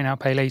related to buy now,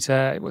 pay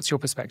later? What's your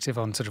perspective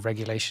on sort of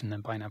regulation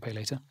and buy now, pay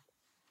later?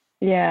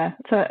 Yeah,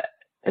 so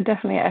I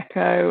definitely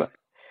echo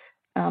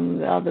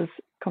the others'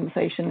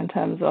 conversation in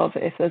terms of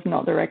if there's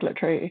not the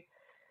regulation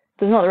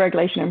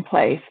in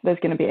place, there's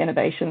going to be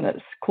innovation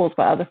that's caused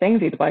by other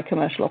things, either by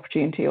commercial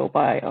opportunity or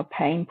by a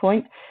pain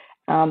point.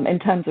 In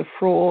terms of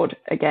fraud,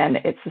 again,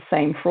 it's the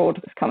same fraud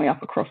that's coming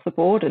up across the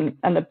board.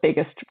 And the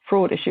biggest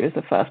fraud issue is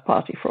the first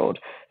party fraud.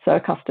 So a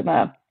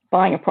customer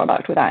buying a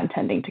product without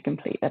intending to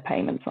complete their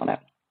payments on it.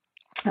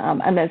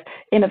 And there's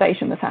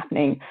innovation that's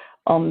happening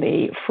on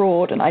the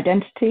fraud and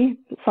identity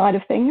side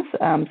of things.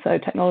 So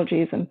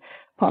technologies and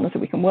partners that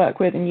we can work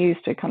with and use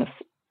to kind of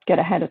get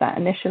ahead of that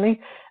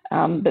initially.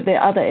 But the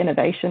other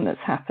innovation that's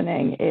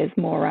happening is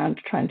more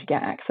around trying to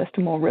get access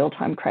to more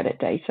real-time credit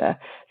data,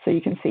 so you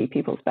can see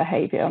people's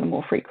behavior on a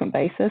more frequent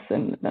basis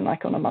than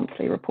like on a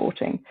monthly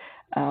reporting.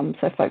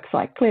 So folks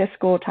like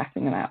ClearScore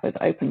tackling them out with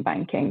open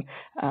banking,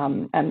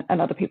 and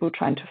other people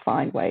trying to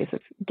find ways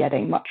of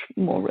getting much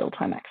more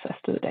real-time access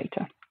to the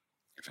data.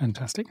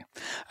 Fantastic.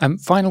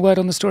 Final word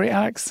on the story,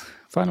 Alex?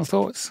 Final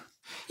thoughts?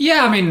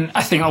 Yeah, I mean,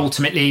 I think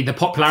ultimately the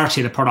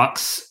popularity of the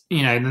products,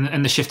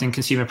 and the shift in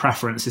consumer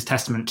preference is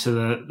testament to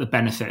the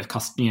benefit of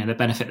the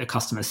benefit that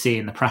customers see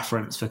and the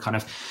preference for kind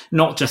of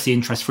not just the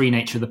interest-free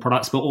nature of the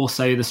products, but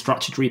also the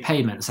structured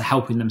repayments, so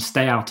helping them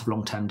stay out of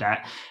long-term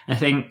debt. I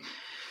think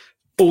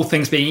all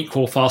things being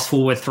equal, fast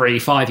forward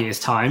 3-5 years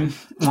time,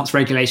 once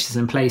regulations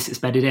in place, it's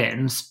bedded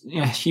in,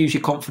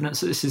 hugely confident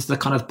that this is the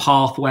kind of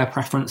path where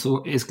preference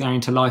is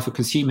going to lie for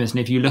consumers. And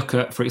if you look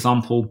at, for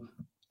example,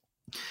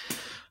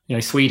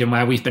 Sweden,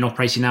 where we've been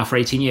operating now for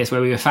 18 years, where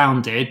we were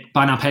founded,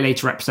 buy now, pay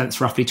later represents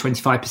roughly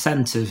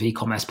 25% of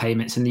e-commerce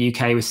payments. In the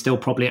UK, we're still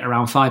probably at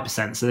around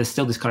 5%. So there's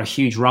still this kind of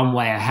huge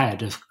runway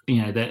ahead of,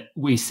 that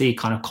we see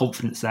kind of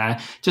confidence there.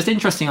 Just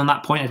interesting on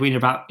that point, Edwina,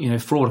 about,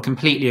 fraud, I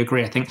completely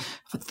agree. I think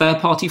for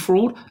third-party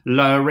fraud,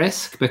 lower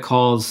risk,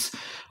 because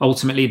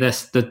ultimately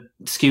the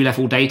SKU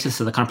level data,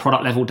 so the kind of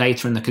product level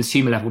data and the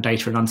consumer level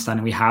data and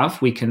understanding we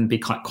have, we can be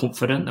quite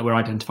confident that we're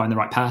identifying the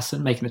right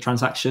person making the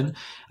transaction.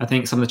 I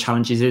think some of the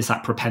challenges is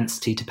that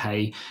propensity to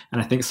pay.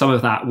 And I think some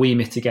of that we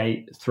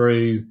mitigate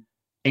through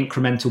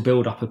incremental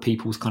build-up of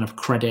people's kind of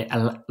credit,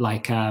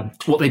 like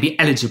what they'd be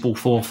eligible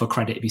for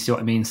credit, if you see what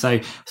I mean. So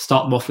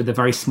start them off with a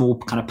very small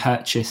kind of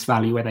purchase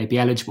value where they'd be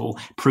eligible,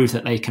 prove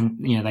that they can,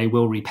 they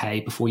will repay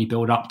before you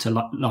build up to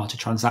larger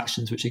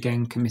transactions, which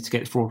again can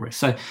mitigate the fraud risk.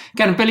 So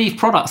again, I believe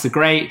products are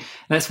great.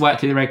 Let's work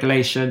through the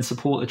regulation,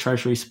 support the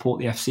Treasury, support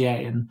the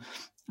FCA, and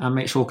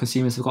make sure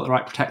consumers have got the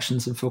right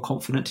protections and feel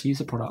confident to use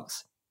the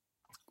products.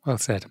 Well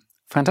said.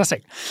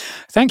 Fantastic.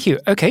 Thank you.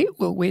 Okay,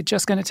 well, we're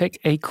just going to take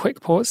a quick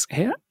pause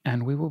here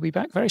and we will be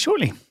back very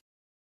shortly.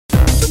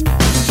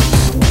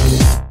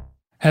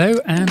 Hello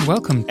and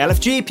welcome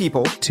LFG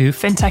people to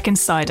FinTech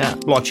Insider,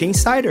 Blockchain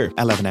Insider,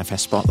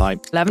 11FS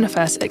Spotlight,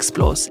 11FS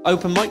Explores,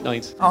 Open Mic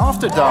Night,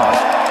 After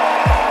Dark.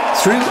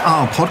 Through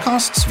our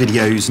podcasts,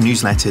 videos,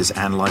 newsletters,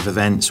 and live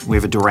events, we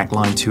have a direct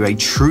line to a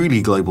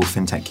truly global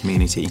fintech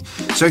community.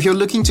 So if you're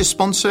looking to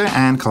sponsor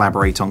and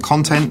collaborate on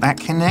content that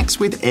connects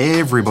with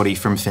everybody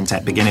from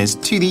fintech beginners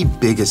to the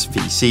biggest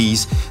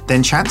VCs,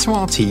 then chat to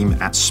our team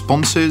at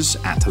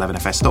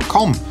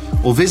sponsors@11fs.com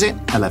or visit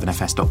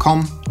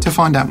 11fs.com to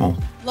find out more.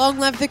 Long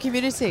live the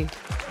community.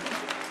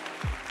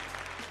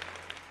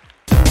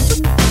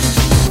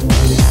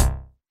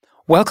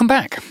 Welcome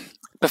back.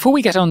 Before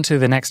we get on to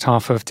the next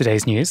half of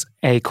today's news,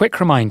 a quick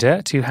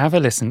reminder to have a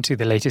listen to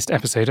the latest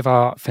episode of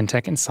our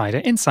FinTech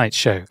Insider Insights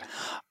show.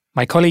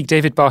 My colleague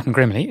David Barton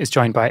Grimley is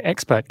joined by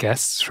expert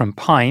guests from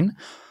Pine,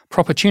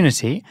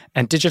 Proportunity,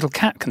 and Digital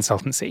Cat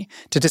Consultancy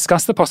to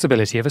discuss the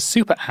possibility of a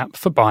super app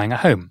for buying a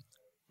home.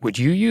 Would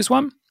you use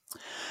one?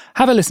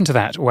 Have a listen to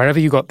that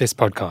wherever you got this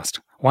podcast.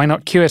 Why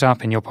not queue it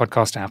up in your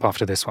podcast app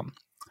after this one?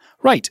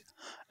 Right.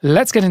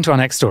 Let's get into our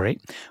next story,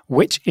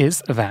 which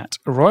is that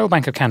Royal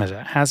Bank of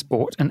Canada has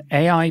bought an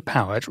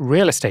AI-powered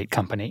real estate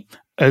company,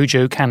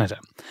 Ojo Canada.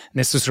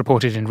 This was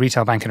reported in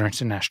Retail Banker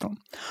International.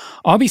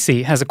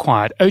 RBC has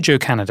acquired Ojo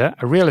Canada,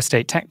 a real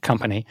estate tech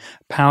company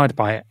powered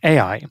by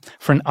AI,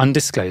 for an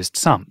undisclosed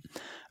sum.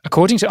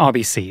 According to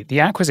RBC,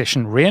 the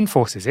acquisition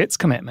reinforces its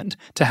commitment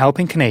to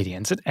helping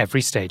Canadians at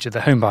every stage of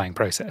the home buying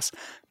process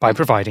by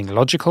providing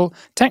logical,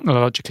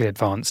 technologically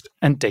advanced,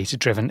 and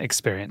data-driven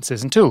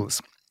experiences and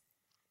tools.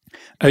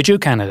 Ojo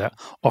Canada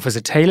offers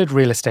a tailored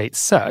real estate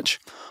search,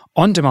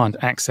 on-demand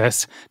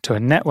access to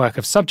a network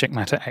of subject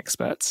matter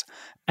experts,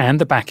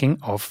 and the backing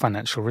of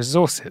financial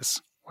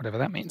resources, whatever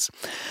that means.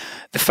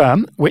 The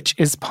firm, which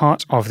is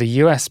part of the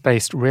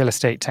US-based real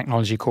estate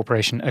technology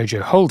corporation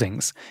Ojo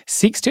Holdings,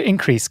 seeks to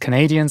increase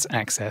Canadians'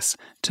 access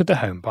to the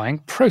home buying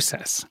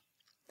process.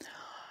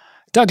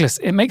 Douglas,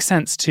 it makes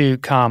sense to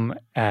come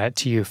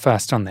to you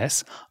first on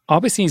this.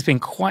 RBC has been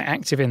quite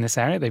active in this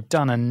area. They've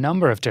done a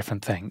number of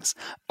different things.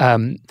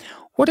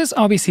 What does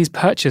RBC's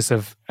purchase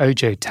of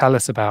Ojo tell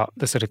us about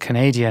the sort of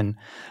Canadian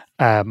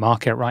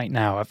market right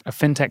now? Are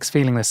fintechs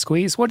feeling the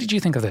squeeze? What did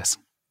you think of this?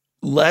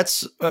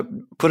 Let's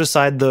put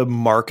aside the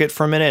market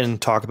for a minute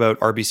and talk about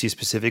RBC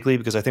specifically,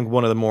 because I think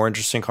one of the more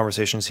interesting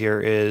conversations here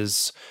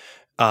is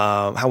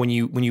how when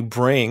you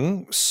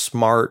bring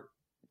smart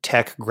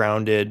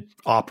tech-grounded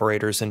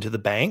operators into the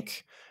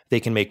bank, they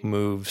can make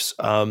moves.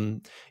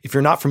 If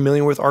you're not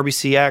familiar with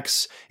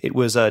RBCX, it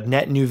was a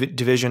net new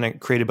division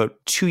created about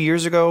 2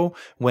 years ago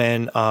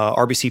when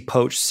RBC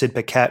poached Sid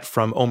Paquette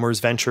from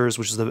OMERS Ventures,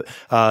 which is the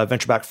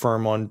venture-backed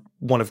firm on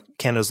one of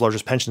Canada's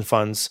largest pension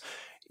funds.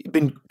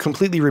 Been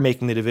completely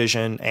remaking the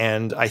division,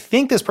 and I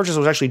think this purchase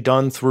was actually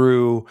done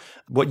through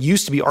what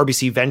used to be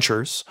RBC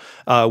Ventures,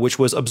 which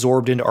was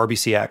absorbed into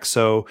RBCX.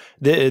 So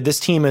this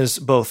team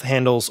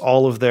handles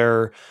all of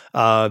their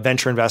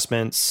venture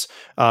investments,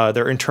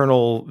 their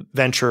internal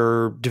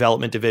venture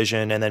development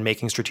division, and then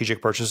making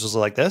strategic purchases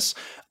like this.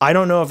 I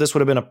don't know if this would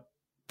have been a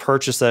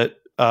purchase that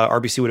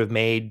RBC would have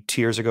made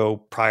 2 years ago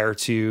prior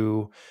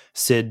to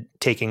Sid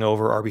taking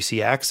over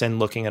RBCX and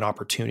looking at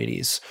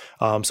opportunities.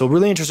 So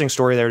really interesting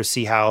story there to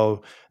see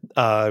how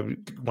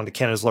one of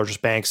Canada's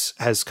largest banks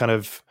has kind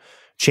of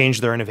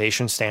changed their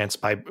innovation stance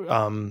by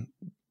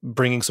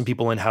bringing some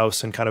people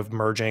in-house and kind of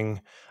merging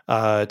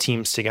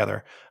teams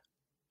together.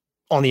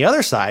 On the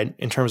other side,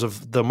 in terms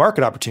of the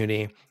market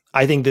opportunity,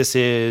 I think this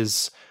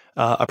is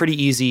a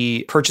pretty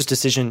easy purchase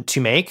decision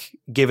to make,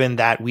 given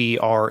that we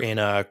are in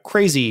a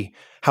crazy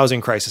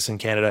housing crisis in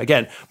Canada.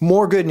 Again,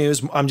 more good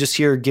news. I'm just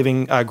here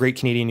giving great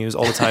Canadian news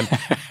all the time.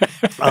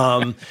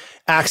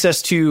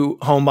 Access to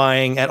home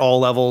buying at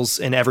all levels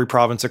in every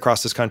province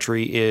across this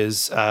country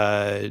is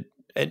an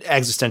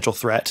existential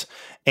threat.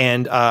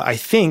 And I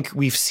think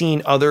we've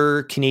seen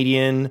other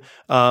Canadian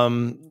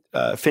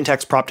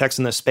fintechs, prop techs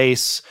in this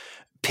space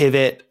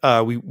pivot.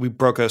 We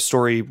broke a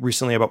story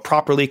recently about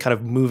Properly kind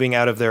of moving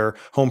out of their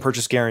home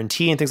purchase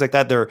guarantee and things like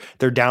that. They're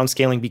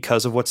downscaling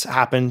because of what's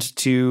happened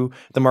to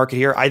the market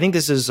here. I think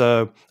this is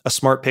a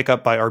smart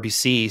pickup by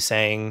RBC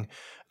saying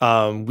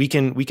we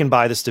can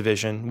buy this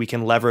division. We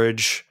can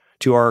leverage,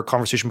 to our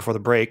conversation before the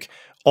break,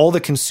 all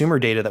the consumer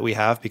data that we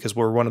have because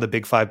we're one of the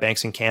big 5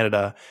 banks in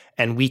Canada,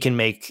 and we can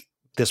make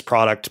this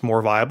product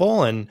more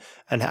viable and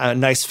a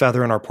nice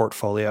feather in our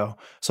portfolio.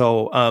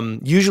 So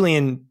usually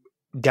in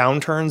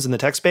downturns in the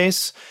tech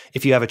space,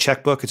 if you have a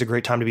checkbook, it's a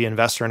great time to be an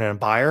investor and a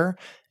buyer.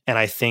 And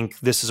I think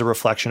this is a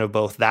reflection of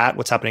both that,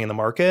 what's happening in the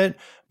market,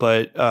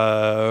 but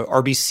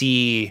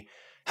RBC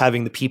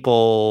having the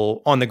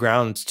people on the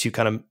ground to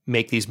kind of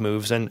make these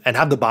moves and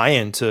have the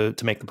buy-in to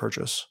make the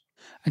purchase.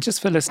 And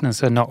just for listeners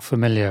who are not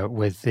familiar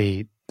with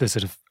the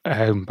sort of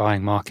home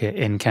buying market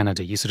in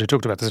Canada, you sort of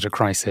talked about the sort of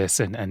crisis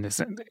and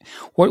this,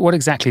 what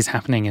exactly is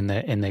happening in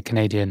the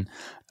Canadian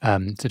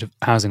sort of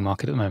housing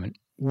market at the moment?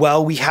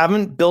 Well, we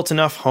haven't built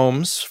enough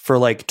homes for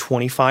like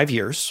 25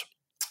 years.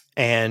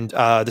 And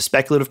the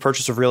speculative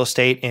purchase of real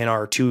estate in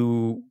our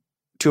two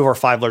of our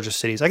 5 largest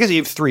cities, I guess you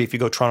have 3 if you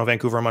go Toronto,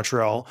 Vancouver, and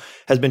Montreal,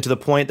 has been to the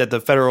point that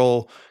the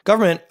federal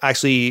government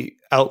actually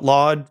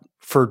outlawed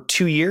for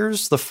 2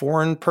 years the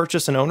foreign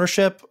purchase and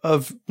ownership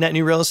of net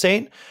new real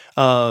estate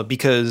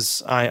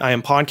because I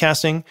am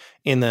podcasting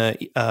in the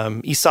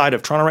east side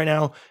of Toronto right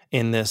now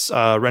in this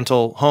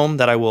rental home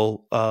that I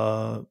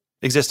will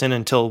exist in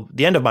until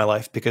the end of my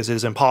life because it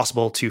is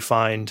impossible to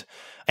find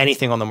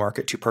anything on the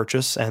market to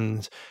purchase.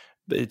 And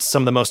it's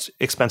some of the most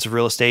expensive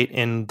real estate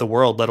in the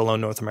world, let alone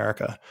North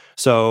America.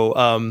 So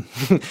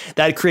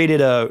that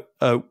created a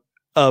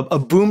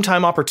boom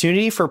time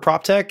opportunity for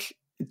prop tech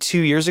 2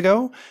 years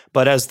ago.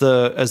 But as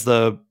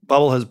the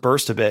bubble has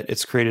burst a bit,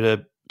 it's created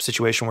a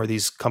situation where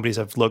these companies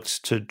have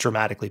looked to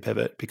dramatically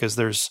pivot because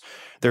there's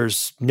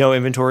no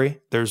inventory,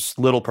 there's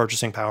little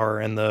purchasing power,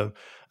 and the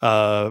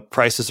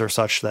prices are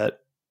such that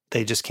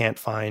they just can't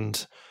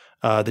find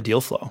the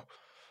deal flow.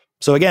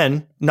 So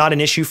again, not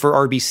an issue for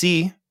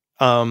RBC,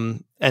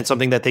 and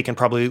something that they can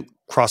probably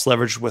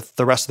cross-leverage with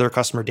the rest of their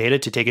customer data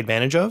to take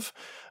advantage of.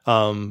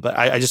 But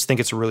I just think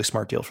it's a really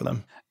smart deal for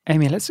them.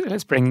 Amy, let's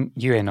bring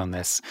you in on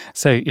this.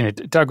 So,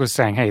 Doug was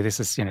saying, hey,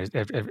 this is,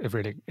 a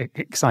really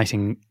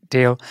exciting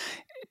deal.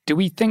 Do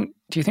you think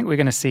we're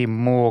going to see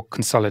more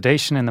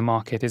consolidation in the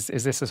market? Is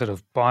this a sort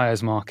of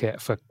buyer's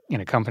market for,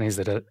 companies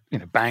that are,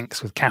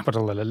 banks with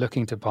capital that are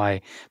looking to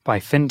buy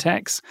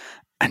fintechs?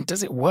 And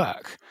does it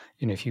work?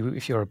 If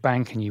you're a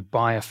bank and you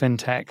buy a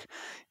fintech,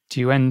 do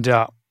you end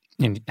up,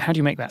 how do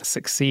you make that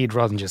succeed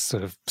rather than just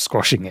sort of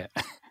squashing it?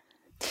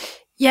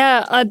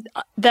 Yeah,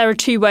 there are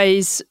 2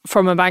 ways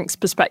from a bank's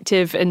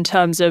perspective in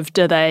terms of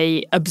do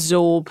they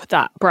absorb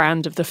that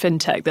brand of the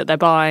fintech that they're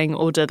buying,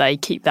 or do they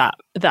keep that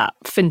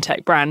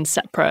fintech brand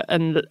separate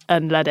and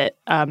let it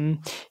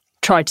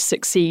try to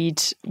succeed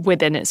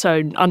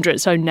under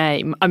its own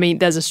name. I mean,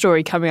 there's a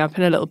story coming up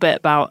in a little bit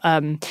about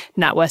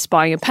NatWest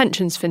buying a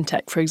pensions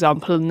fintech, for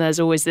example, and there's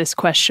always this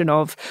question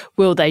of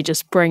will they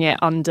just bring it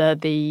under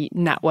the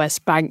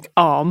NatWest Bank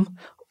arm,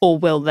 or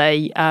will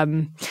they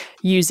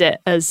use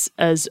it as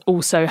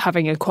also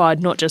having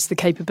acquired not just the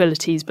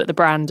capabilities but the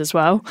brand as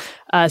well?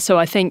 So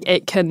I think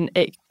it can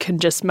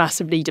just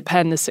massively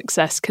depend. The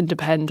success can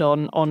depend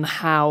on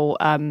how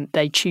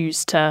they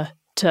choose to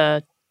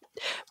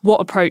what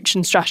approach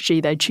and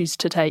strategy they choose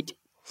to take.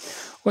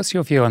 What's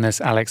your view on this,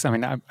 Alex? I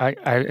mean, I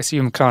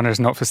assume Klarna is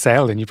not for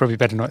sale, and you probably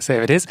better not say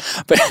if it is.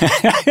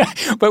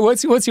 But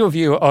what's your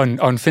view on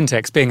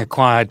fintechs being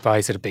acquired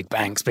by sort of big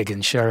banks, big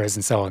insurers,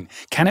 and so on?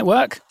 Can it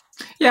work?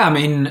 Yeah, I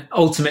mean,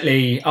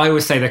 ultimately, I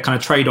always say the kind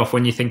of trade-off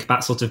when you think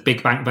about sort of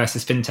big bank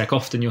versus fintech.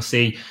 Often you'll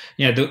see,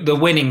 the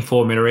winning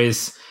formula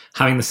is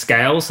having the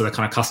scale, so the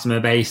kind of customer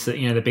base that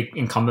the big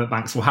incumbent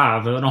banks will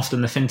have, and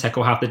often the fintech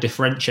will have the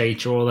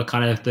differentiator or the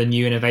kind of the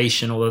new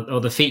innovation or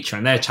the feature,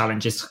 and their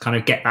challenge is to kind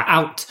of get that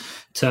out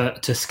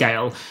to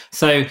scale.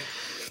 So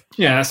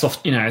that's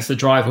often it's the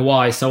driver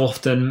why so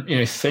often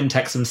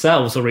fintechs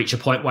themselves will reach a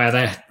point where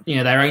they're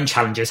their own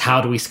challenges. How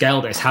do we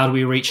scale this? How do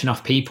we reach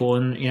enough people?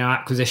 And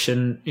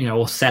acquisition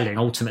or selling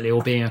ultimately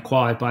or being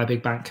acquired by a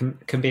big bank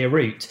can be a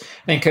route.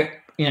 I think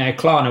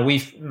Klarna,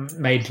 we've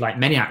made like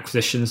many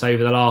acquisitions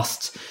over the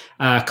last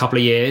couple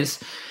of years,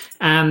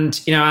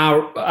 and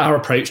our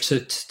approach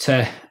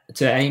to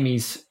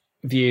Amy's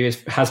view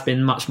has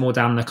been much more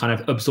down the kind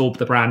of absorb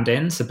the brand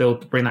in, so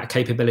bring that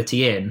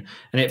capability in,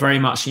 and it very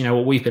much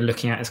what we've been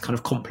looking at is kind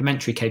of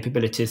complementary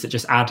capabilities that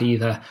just add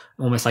either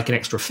almost like an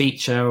extra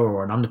feature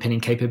or an underpinning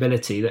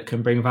capability that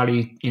can bring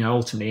value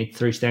ultimately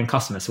through to the end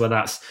customer. So whether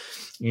that's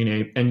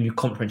a new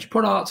complementary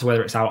product, or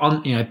whether it's our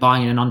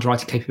buying an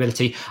underwriting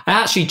capability. I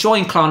actually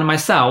joined Klarna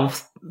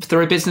myself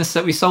through a business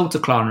that we sold to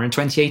Klarna in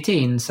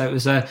 2018. So it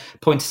was a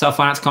point-of-sale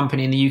finance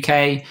company in the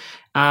UK.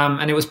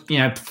 And it was, for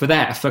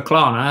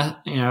Klarna,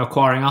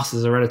 acquiring us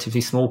as a relatively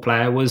small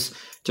player was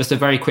just a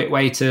very quick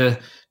way to,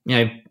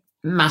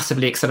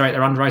 massively accelerate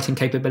their underwriting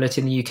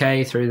capability in the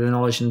UK through the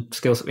knowledge and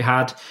skills that we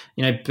had,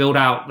 build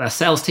out their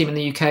sales team in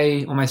the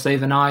UK almost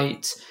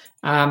overnight,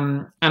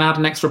 and add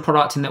an extra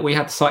product in that we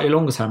had the slightly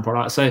longer term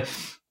product. So,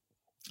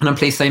 and I'm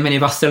pleased to say many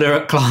of us still are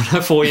at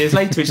Klarna 4 years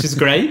later, which is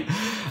great.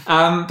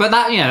 But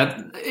that,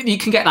 if you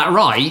can get that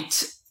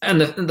right,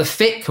 and the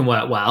fit can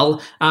work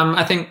well.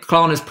 I think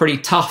Klarna's pretty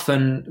tough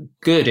and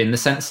good in the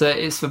sense that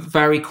it's a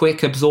very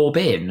quick absorb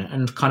in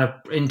and kind of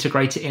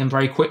integrate it in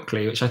very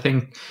quickly, which I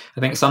think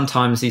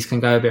sometimes these can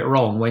go a bit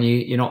wrong when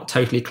you're not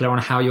totally clear on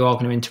how you are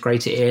going to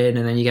integrate it in,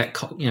 and then you get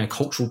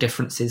cultural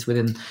differences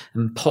within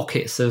and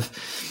pockets of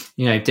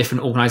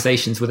different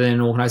organizations within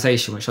an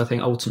organization, which I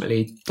think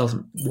ultimately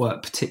doesn't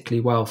work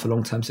particularly well for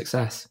long-term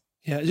success.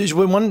 Yeah, just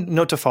one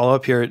note to follow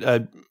up here.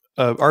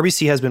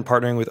 RBC has been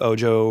partnering with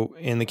Ojo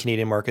in the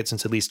Canadian market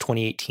since at least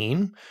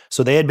 2018.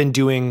 So they had been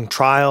doing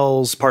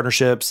trials,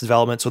 partnerships,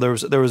 development. So there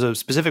was a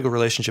specific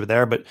relationship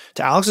there. But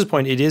to Alex's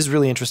point, it is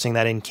really interesting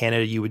that in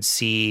Canada you would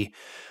see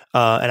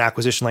an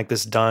acquisition like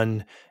this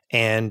done,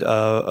 and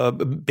a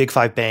Big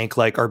Five bank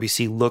like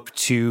RBC look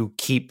to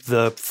keep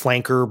the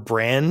flanker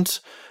brand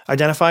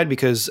identified,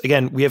 because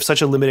again, we have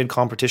such a limited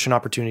competition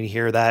opportunity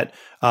here that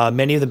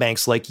many of the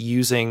banks like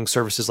using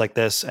services like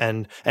this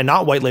and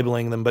not white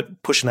labeling them,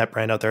 but pushing that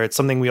brand out there. It's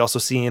something we also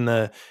see in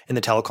the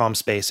telecom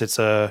space. It's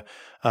a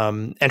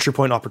entry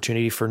point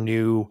opportunity for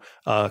new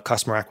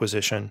customer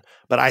acquisition.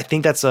 But I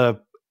think that's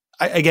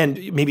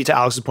again, maybe to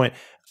Alex's point,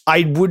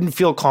 I wouldn't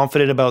feel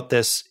confident about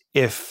this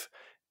if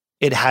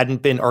it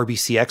hadn't been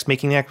RBCX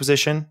making the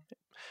acquisition.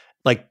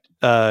 Like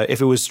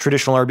if it was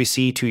traditional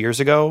RBC 2 years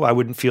ago, I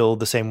wouldn't feel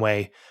the same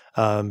way,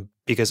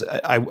 because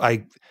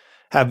I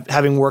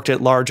having worked at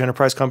large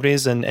enterprise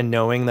companies and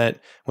knowing that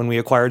when we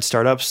acquired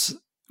startups,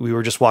 we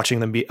were just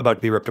watching them about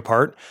to be ripped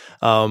apart.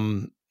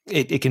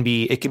 It can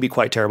be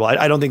quite terrible.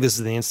 I don't think this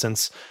is the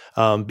instance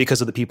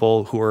because of the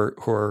people who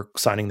are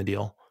signing the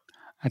deal.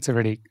 That's a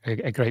really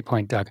a great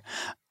point, Doug.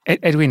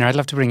 Edwina, I'd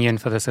love to bring you in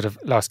for the sort of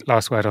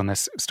last word on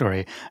this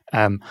story.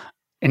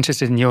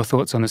 Interested in your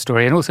thoughts on the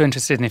story, and also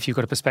interested in if you've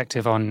got a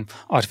perspective on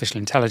artificial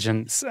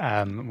intelligence,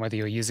 whether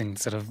you're using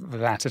sort of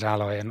that at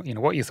Alloy, and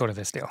what you thought of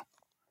this deal.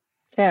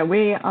 Yeah,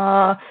 we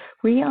are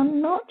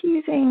not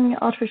using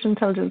artificial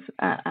intelligence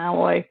at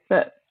Alloy,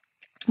 but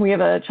we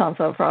have a chance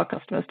for our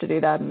customers to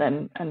do that and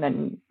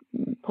then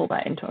pull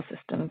that into our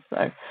systems.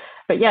 So,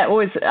 but yeah,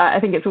 I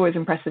think it's always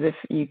impressive if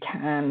you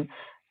can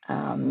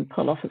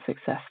pull off a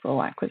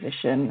successful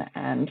acquisition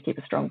and keep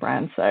a strong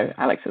brand. So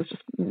Alex, it was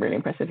just really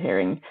impressive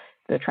hearing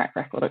the track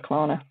record at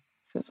Klarna.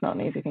 So it's not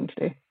an easy thing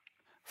to do.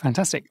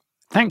 Fantastic.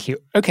 Thank you.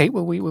 Okay,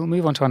 well, we will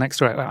move on to our next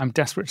story. I'm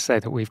desperate to say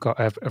that we've got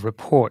a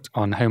report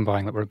on home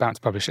buying that we're about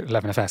to publish at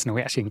 11FS, and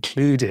we actually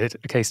included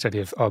a case study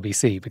of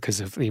RBC because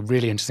of the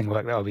really interesting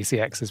work that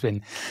RBCX has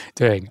been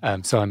doing.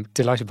 So I'm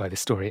delighted by this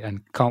story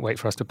and can't wait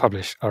for us to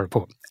publish our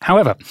report.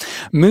 However,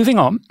 moving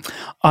on,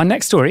 our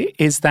next story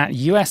is that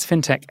US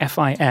fintech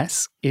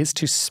FIS is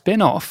to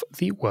spin off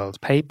the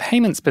WorldPay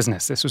payments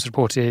business. This was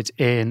reported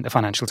in the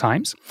Financial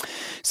Times.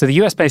 So the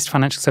US-based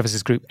financial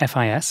services group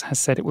FIS has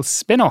said it will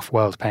spin off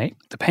WorldPay,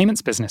 the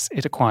payments business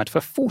it acquired for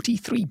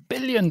 $43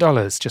 billion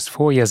just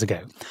 4 years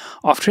ago,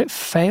 after it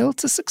failed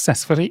to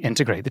successfully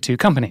integrate the two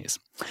companies.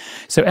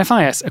 So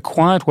FIS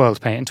acquired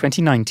WorldPay in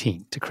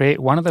 2019 to create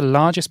one of the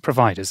largest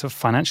providers of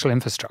financial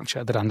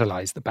infrastructure that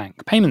underlies the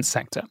bank payments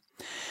sector.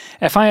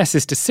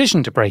 FIS's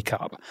decision to break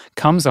up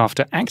comes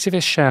after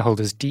activist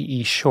shareholders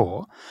D.E.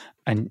 Shaw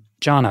and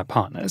Jana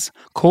Partners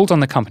called on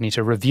the company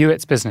to review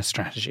its business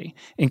strategy,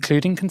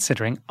 including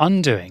considering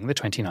undoing the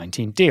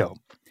 2019 deal.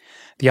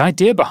 The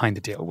idea behind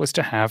the deal was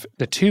to have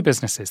the two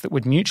businesses that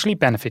would mutually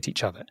benefit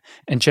each other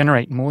and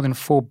generate more than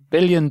 $4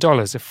 billion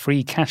of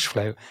free cash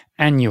flow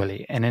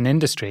annually in an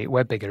industry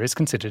where bigger is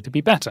considered to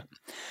be better.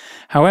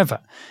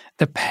 However,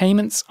 the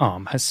payments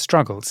arm has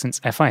struggled since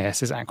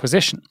FIS's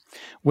acquisition,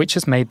 which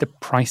has made the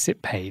price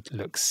it paid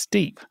look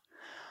steep.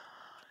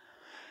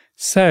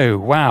 So,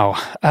 wow.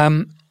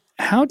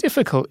 How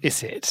difficult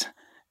is it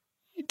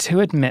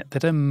to admit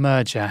that a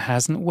merger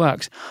hasn't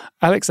worked?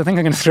 Alex, I think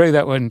I'm going to throw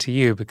that one to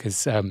you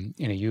because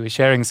you were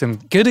sharing some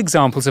good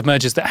examples of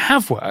mergers that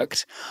have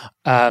worked.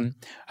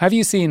 Have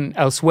you seen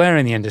elsewhere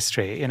in the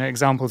industry,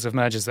 examples of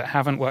mergers that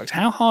haven't worked?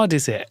 How hard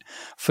is it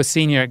for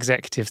senior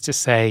executives to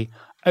say,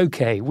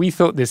 okay, we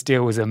thought this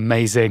deal was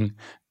amazing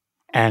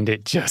and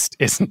it just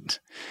isn't?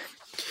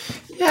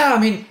 Yeah,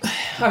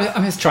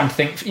 I'm just trying to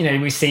think.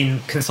 We've seen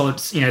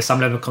some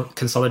level of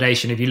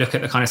consolidation. If you look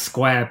at the kind of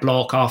Square,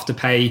 Block,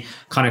 Afterpay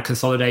kind of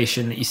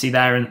consolidation that you see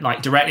there, and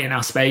like directly in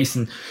our space,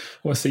 and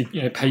obviously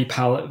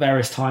PayPal at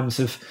various times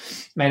have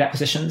made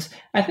acquisitions.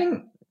 I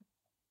think,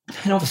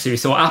 and obviously we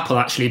saw Apple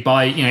actually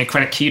buy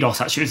Credit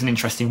Kudos. Actually, was an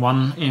interesting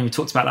one. We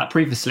talked about that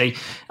previously.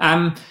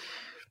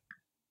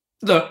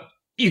 Look.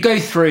 You go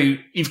through.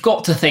 You've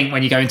got to think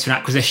when you go into an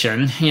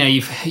acquisition.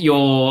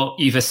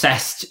 You've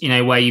assessed.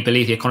 Where you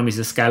believe the economies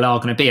of scale are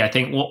going to be. I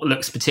think what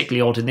looks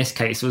particularly odd in this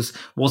case was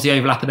the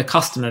overlap of the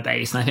customer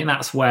base, and I think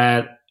that's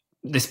where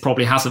this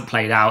probably hasn't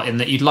played out. In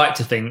that you'd like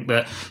to think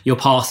that you're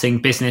passing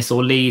business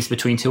or leads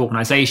between two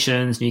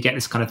organisations, and you get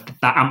this kind of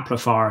that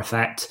amplifier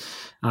effect.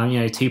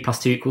 2 +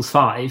 2 =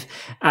 5,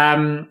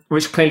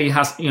 which clearly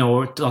has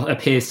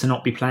appears to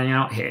not be playing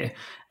out here.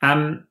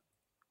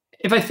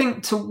 If I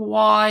think to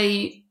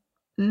why.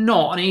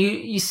 Not, and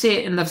you see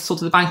it in the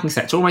sort of the banking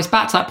sector, almost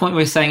back to that point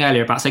we were saying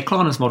earlier about, say,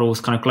 Klarna's model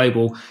is kind of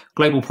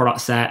global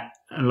product set,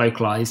 and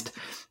localized.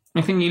 I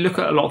think you look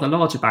at a lot of the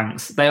larger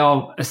banks, they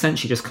are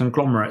essentially just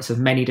conglomerates of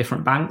many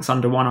different banks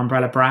under one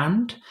umbrella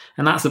brand.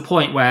 And that's the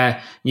point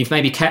where you've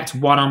maybe kept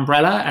one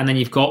umbrella and then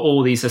you've got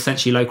all these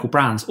essentially local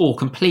brands, all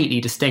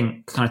completely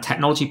distinct kind of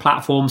technology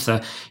platforms.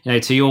 So,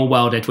 to your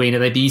world, Edwina,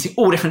 they'd be using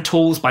all different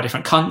tools by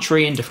different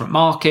country and different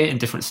market and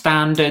different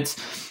standards.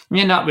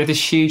 You end up with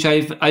this huge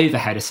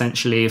overhead,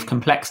 essentially, of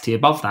complexity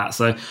above that.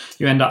 So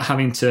you end up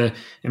having to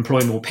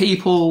employ more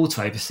people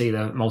to oversee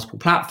the multiple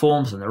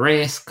platforms and the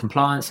risk,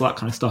 compliance, all that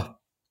kind of stuff.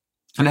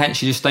 And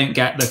hence you just don't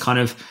get the kind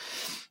of,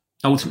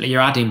 ultimately you're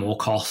adding more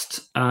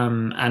cost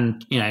and,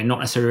 not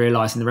necessarily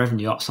realizing the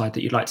revenue upside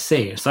that you'd like to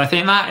see. So I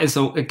think that is,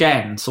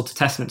 again, sort of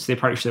testament to the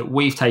approach that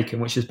we've taken,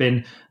 which has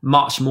been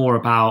much more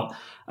about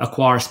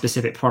acquire a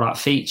specific product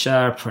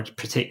feature, a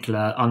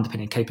particular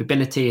underpinning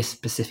capability, a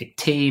specific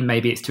team.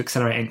 Maybe it's to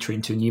accelerate entry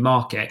into a new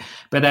market,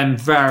 but then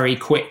very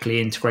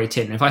quickly integrate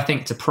in. If I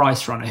think to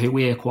PriceRunner, who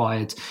we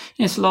acquired,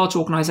 it's a large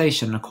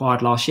organization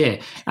acquired last year.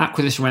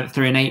 Acquisition went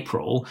through in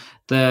April.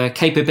 The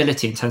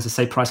capability in terms of,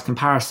 say, price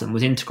comparison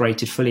was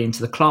integrated fully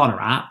into the Klarna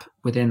app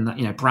within,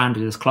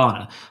 branded as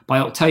Klarna by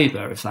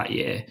October of that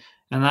year.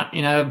 And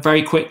that,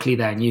 very quickly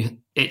then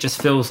it just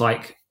feels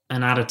like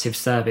an additive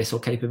service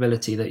or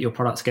capability that your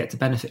products get to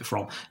benefit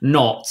from.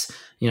 Not,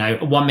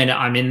 1 minute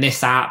I'm in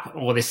this app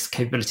or this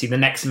capability, the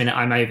next minute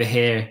I'm over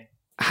here.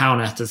 How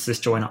on earth does this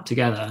join up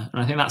together?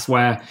 And I think that's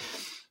where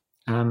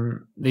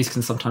these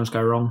can sometimes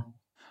go wrong.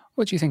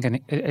 What do you think,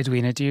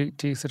 Edwina? Do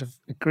you sort of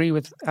agree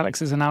with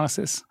Alex's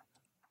analysis?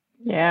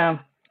 Yeah,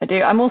 I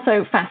do. I'm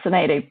also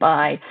fascinated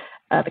by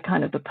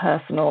the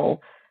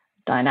personal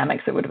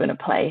dynamics that would have been at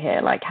play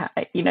here, like,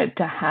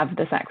 to have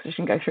this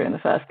acquisition go through in the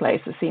first place,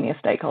 the senior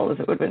stakeholders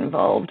that would have been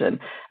involved, and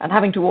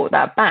having to walk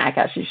that back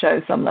actually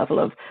shows some level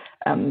of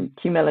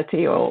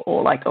humility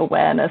or like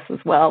awareness as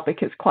well,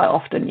 because quite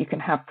often you can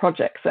have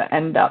projects that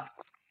end up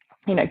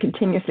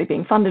continuously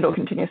being funded or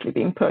continuously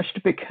being pushed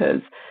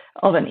because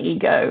of an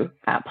ego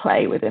at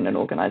play within an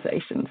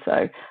organization. So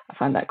I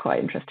find that quite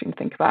interesting to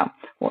think about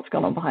what's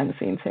gone on behind the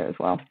scenes here as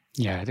well.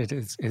 Yeah, it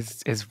is.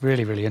 It's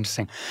really, really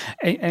interesting.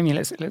 Amy,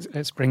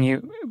 let's bring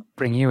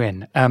you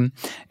in.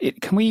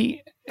 Can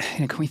we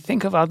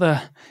think of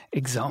other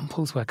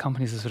examples where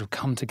companies have sort of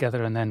come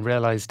together and then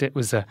realized it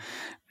was not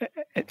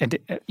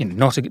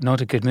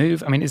a good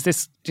move? I mean, do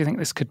you think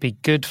this could be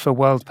good for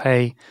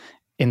WorldPay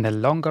in the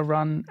longer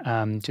run?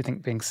 Do you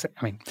think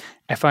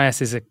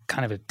FIS is a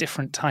kind of a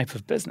different type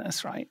of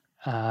business, right?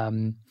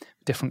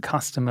 Different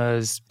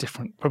customers,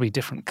 probably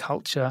different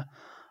culture.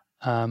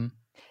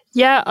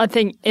 Yeah, I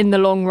think in the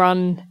long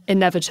run,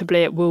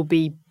 inevitably it will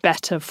be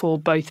better for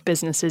both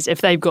businesses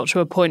if they've got to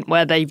a point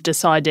where they've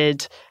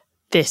decided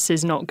this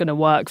is not going to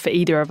work for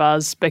either of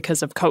us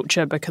because of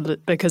culture,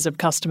 because of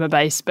customer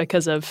base,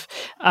 because of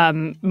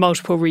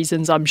multiple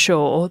reasons, I'm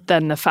sure.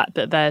 Then the fact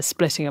that they're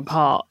splitting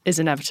apart is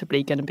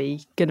inevitably going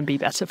to be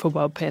better for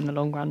WorldPay in the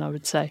long run, I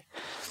would say.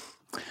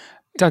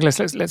 Douglas,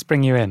 let's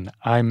bring you in.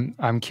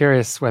 I'm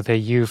curious whether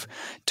you've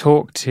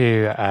talked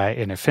to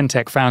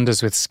fintech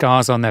founders with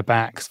scars on their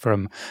backs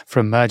from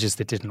mergers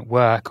that didn't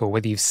work, or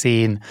whether you've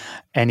seen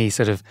any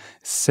sort of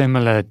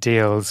similar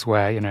deals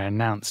where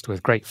announced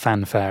with great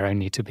fanfare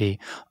only to be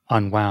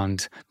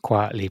unwound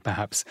quietly,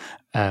 perhaps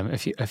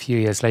a few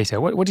years later.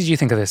 What did you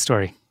think of this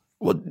story?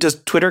 Well,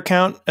 does Twitter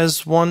count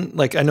as one?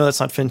 Like, I know that's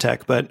not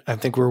fintech, but I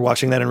think we're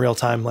watching that in real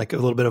time, like a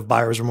little bit of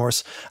buyer's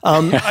remorse.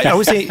 I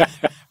would say,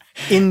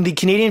 in the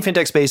Canadian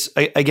fintech space,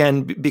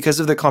 again, because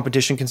of the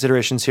competition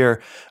considerations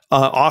here,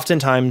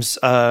 oftentimes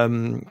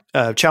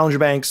challenger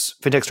banks,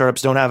 fintech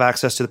startups don't have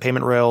access to the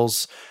payment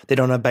rails. They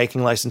don't have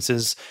banking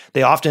licenses.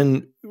 They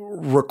often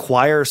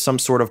require some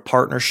sort of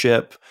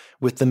partnership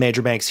with the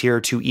major banks here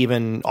to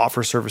even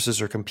offer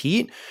services or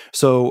compete.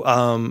 So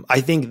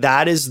I think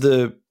that is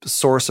the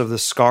source of the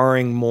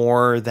scarring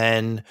more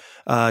than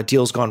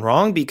deals gone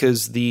wrong,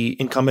 because the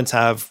incumbents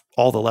have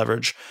all the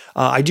leverage.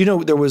 I do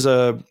know there was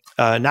a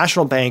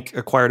National Bank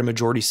acquired a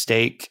majority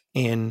stake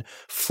in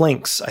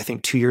Flinks, I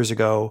think 2 years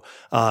ago.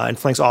 And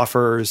Flinks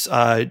offers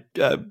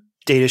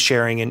data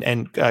sharing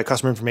and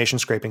customer information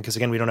scraping, because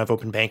again, we don't have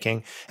open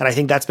banking. And I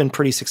think that's been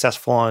pretty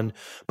successful on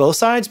both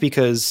sides,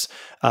 because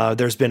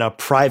there's been a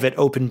private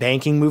open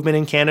banking movement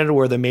in Canada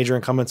where the major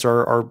incumbents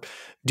are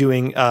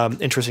doing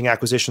interesting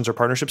acquisitions or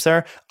partnerships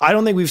there. I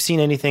don't think we've seen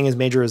anything as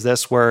major as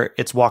this where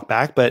it's walked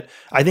back, but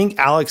I think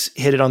Alex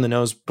hit it on the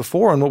nose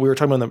before on what we were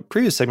talking about in the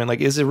previous segment. Like,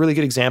 is a really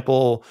good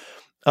example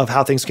of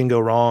how things can go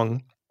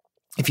wrong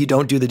if you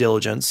don't do the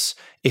diligence,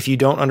 if you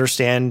don't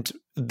understand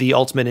the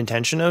ultimate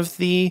intention of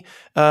the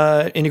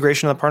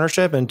integration of the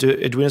partnership. And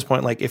to Edwina's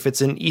point, like if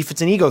it's an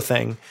ego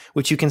thing,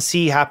 which you can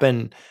see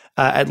happen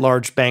at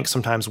large banks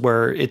sometimes,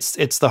 where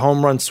it's the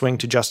home run swing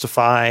to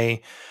justify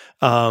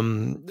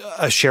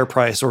a share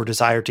price or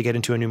desire to get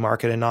into a new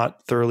market and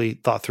not thoroughly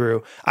thought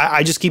through.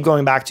 I just keep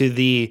going back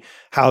to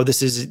how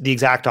this is the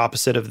exact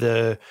opposite of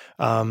the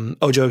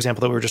Ojo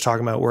example that we were just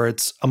talking about, where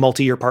it's a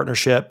multi-year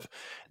partnership.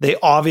 They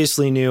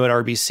obviously knew at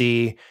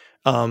RBC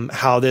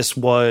how this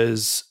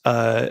was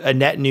a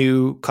net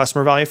new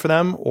customer value for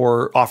them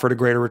or offered a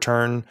greater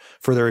return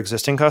for their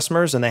existing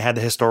customers, and they had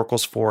the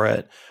historicals for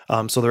it.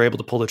 So they're able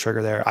to pull the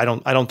trigger there. I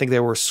don't think they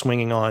were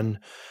swinging on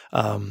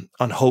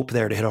hope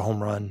there to hit a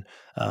home run.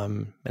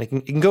 And it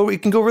can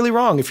go really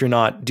wrong if you're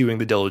not doing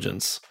the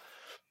diligence.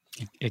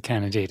 It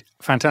can indeed.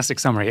 Fantastic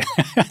summary.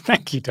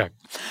 Thank you, Doug.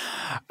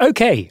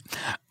 Okay,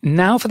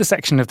 now for the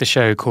section of the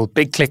show called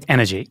Big Click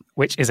Energy,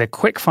 which is a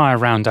quick-fire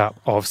roundup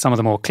of some of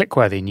the more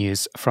click-worthy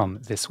news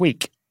from this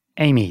week.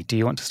 Amy, do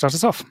you want to start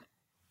us off?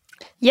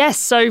 Yes,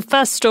 so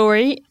first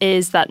story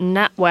is that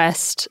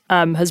NatWest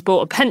has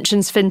bought a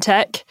pensions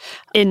fintech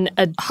in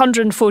a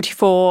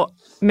 £144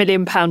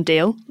 million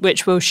deal,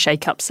 which will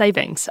shake up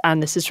savings.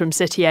 And this is from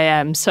City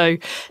AM. So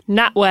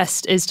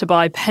NatWest is to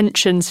buy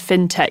pensions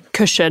fintech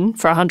Cushion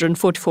for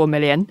 $144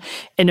 million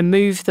in a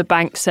move the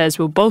bank says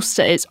will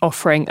bolster its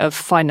offering of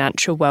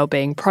financial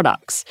wellbeing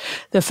products.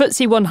 The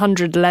FTSE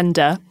 100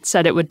 lender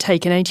said it would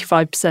take an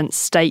 85%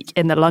 stake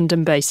in the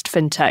London-based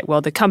fintech,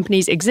 while the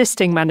company's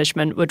existing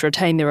management would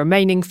retain the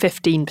remaining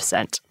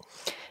 15%.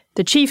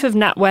 The chief of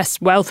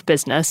NatWest Wealth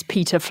Business,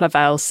 Peter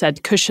Flavell,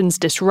 said Cushion's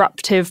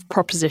disruptive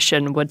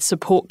proposition would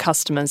support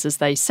customers as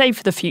they save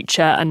for the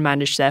future and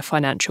manage their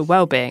financial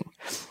well-being.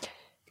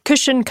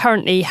 Cushion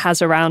currently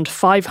has around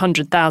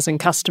 500,000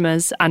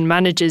 customers and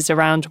manages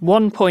around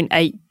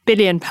 £1.8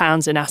 billion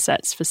in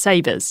assets for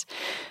savers.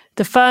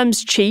 The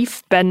firm's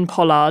chief, Ben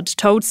Pollard,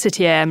 told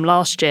City AM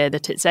last year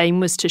that its aim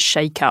was to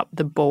shake up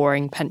the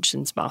boring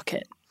pensions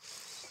market.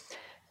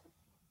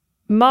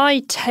 My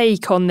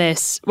take on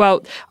this,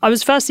 well, I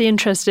was firstly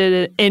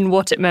interested in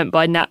what it meant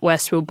by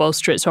NatWest will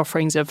bolster its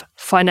offerings of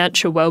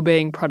financial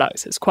wellbeing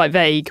products. It's quite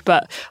vague,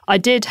 but I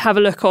did have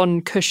a look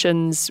on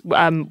Cushion's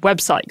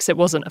website because it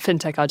wasn't a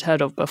fintech I'd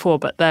heard of before,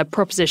 but their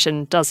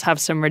proposition does have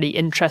some really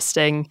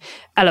interesting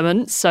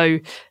elements. So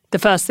the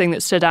first thing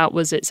that stood out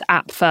was its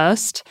app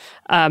first.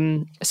 As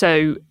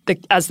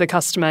the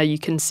customer, you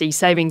can see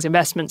savings,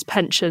 investments,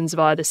 pensions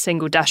via the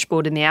single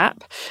dashboard in the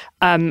app.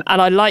 And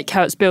I like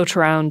how it's built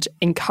around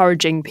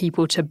encouraging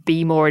people to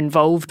be more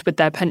involved with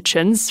their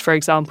pensions. For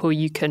example,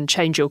 you can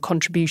change your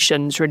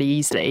contributions really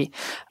easily.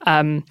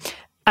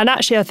 And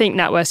actually, I think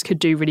NatWest could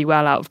do really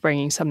well out of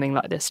bringing something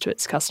like this to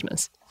its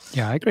customers.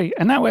 Yeah, I agree.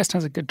 And NatWest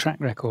has a good track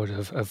record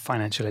of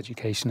financial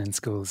education in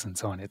schools and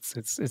so on.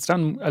 It's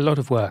done a lot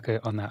of work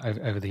on that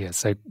over the years.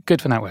 So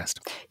good for NatWest.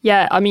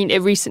 Yeah, I mean,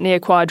 it recently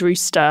acquired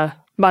Rooster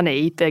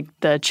Money,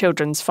 the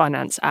children's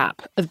finance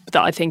app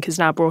that I think is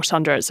now brought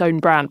under its own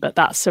brand. But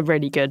that's a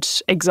really good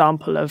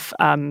example of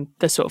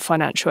the sort of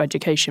financial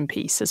education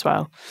piece as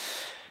well.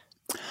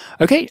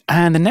 Okay,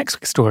 and the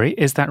next story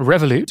is that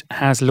Revolut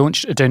has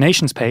launched a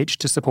donations page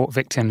to support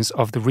victims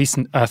of the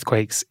recent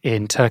earthquakes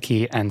in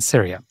Turkey and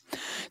Syria.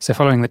 So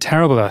following the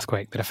terrible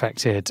earthquake that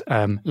affected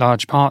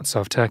large parts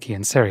of Turkey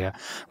and Syria,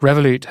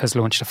 Revolut has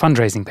launched a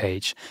fundraising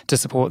page to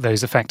support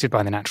those affected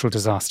by the natural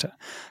disaster.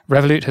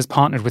 Revolut has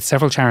partnered with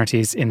several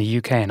charities in the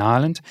UK and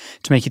Ireland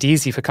to make it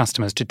easy for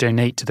customers to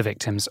donate to the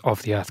victims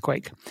of the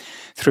earthquake.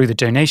 Through the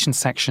donation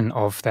section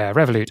of their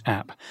Revolut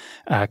app,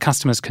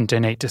 customers can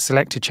donate to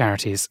selected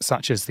charities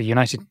such as the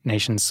United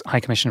Nations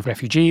High Commission for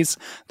Refugees,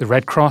 the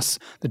Red Cross,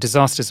 the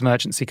Disasters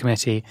Emergency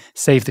Committee,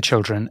 Save the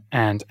Children,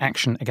 and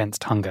Action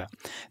Against Hunger.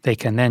 They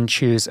can then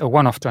choose a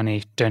one-off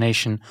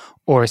donation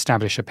or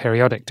establish a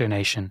periodic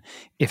donation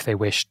if they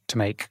wish to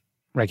make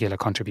regular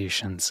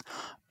contributions.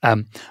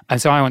 And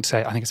so I want to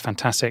say, I think it's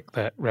fantastic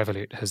that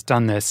Revolut has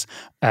done this.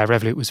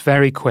 Revolut was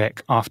very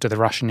quick after the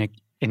Russian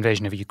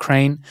invasion of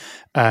Ukraine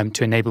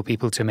to enable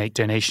people to make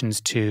donations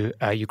to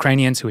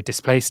Ukrainians who were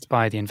displaced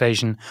by the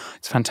invasion.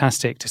 It's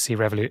fantastic to see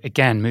Revolut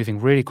again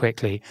moving really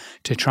quickly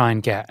to try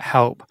and get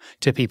help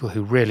to people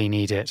who really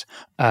need it.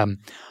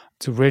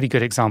 It's a really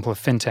good example of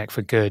fintech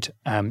for good.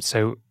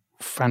 So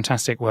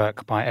fantastic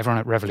work by everyone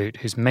at Revolut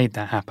who's made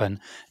that happen.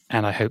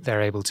 And I hope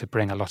they're able to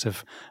bring a lot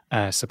of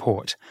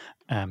support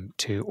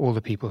to all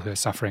the people who are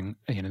suffering,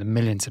 the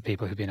millions of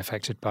people who've been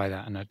affected by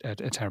that and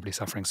are terribly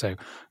suffering. So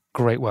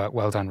great work.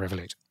 Well done,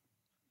 Revolut.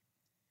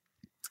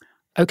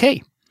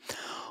 Okay.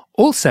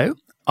 Also,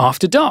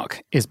 After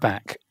Dark is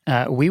back.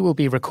 We will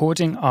be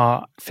recording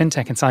our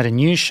FinTech Insider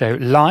News show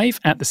live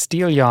at the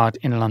Steel Yard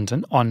in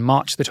London on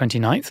March the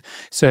 29th.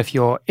 So if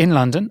you're in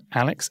London,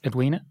 Alex,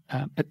 Edwina,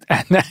 and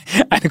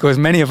of course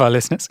many of our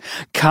listeners,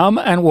 come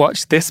and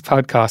watch this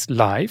podcast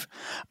live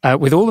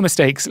with all the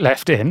mistakes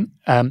left in,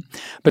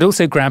 but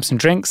also grab some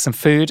drinks, some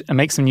food, and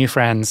make some new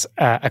friends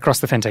across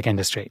the FinTech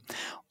industry.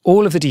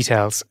 All of the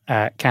details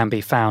can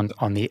be found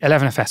on the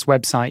 11FS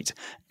website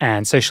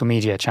and social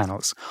media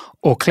channels,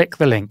 or click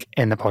the link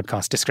in the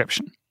podcast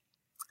description.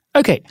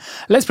 Okay,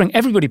 let's bring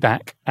everybody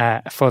back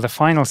for the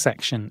final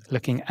section,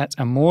 looking at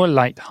a more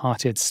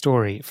light-hearted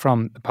story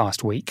from the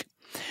past week,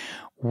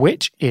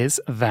 which is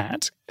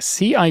that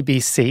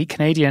CIBC,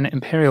 Canadian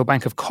Imperial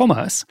Bank of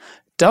Commerce,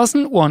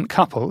 doesn't want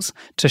couples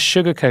to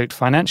sugarcoat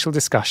financial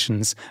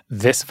discussions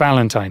this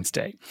Valentine's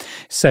Day.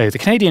 So the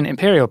Canadian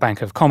Imperial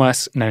Bank of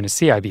Commerce, known as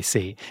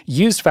CIBC,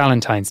 used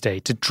Valentine's Day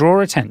to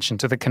draw attention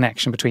to the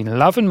connection between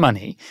love and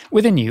money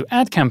with a new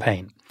ad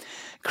campaign.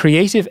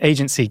 creative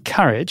agency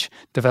Courage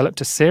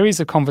developed a series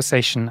of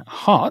conversation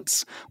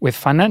hearts with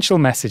financial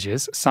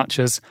messages such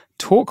as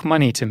 "Talk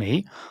money to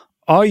me,"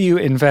 "Are you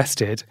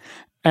invested?"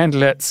 and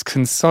 "Let's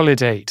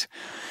consolidate,"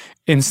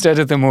 instead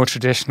of the more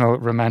traditional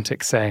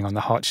romantic saying on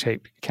the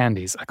heart-shaped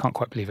candies. I can't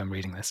quite believe I'm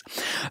reading this.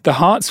 The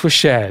hearts were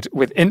shared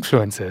with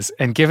influencers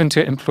and given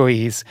to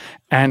employees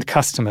and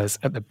customers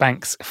at the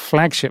bank's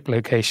flagship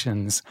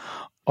locations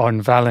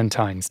on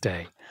Valentine's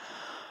Day.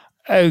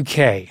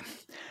 Okay.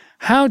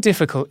 How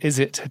difficult is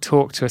it to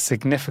talk to a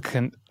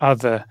significant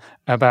other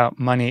about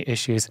money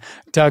issues?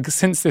 Doug,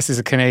 since this is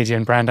a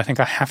Canadian brand, I think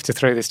I have to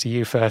throw this to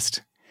you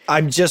first.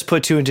 I've just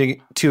put two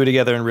and two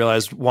together and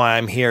realized why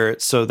I'm here,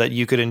 so that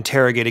you could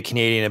interrogate a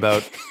Canadian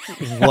about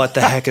what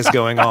the heck is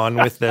going on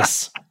with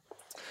this.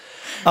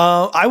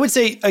 I would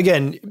say,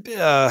 again,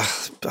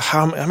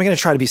 how am I going to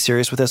try to be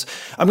serious with this?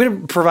 I'm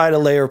going to provide a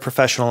layer of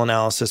professional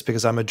analysis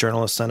because I'm a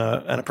journalist and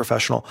a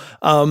professional.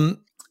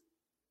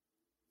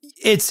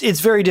 It's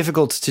very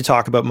difficult to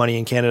talk about money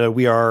in Canada.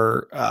 We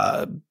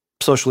are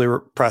socially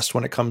repressed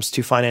when it comes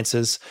to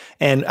finances.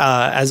 And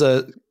as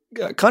a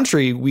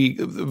country,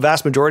 the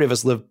vast majority of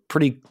us live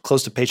pretty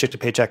close to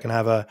paycheck and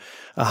have a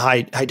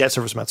high debt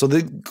service amount. So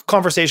the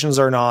conversations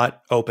are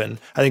not open.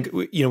 I think,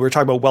 we were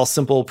talking about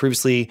Wealthsimple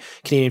previously,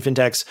 Canadian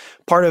fintechs.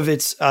 Part of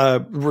it's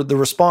the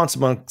response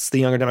amongst the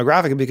younger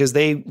demographic because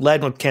they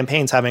led with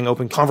campaigns having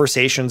open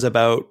conversations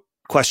about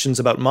questions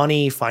about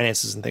money,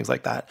 finances, and things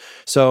like that.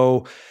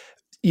 So,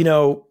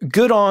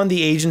 good on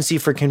the agency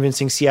for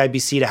convincing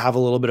CIBC to have a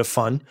little bit of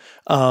fun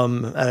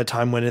at a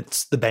time when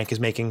the bank is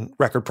making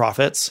record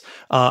profits.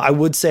 I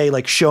would say,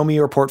 show me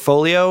your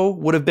portfolio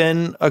would have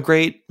been a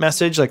great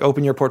message.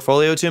 Open your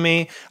portfolio to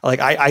me.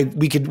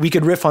 We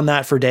could riff on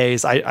that for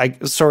days.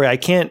 Sorry, I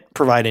can't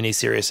provide any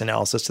serious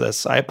analysis to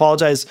this. I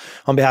apologize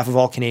on behalf of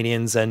all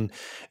Canadians and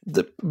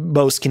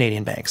most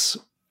Canadian banks.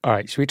 All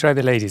right, should we try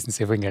the ladies and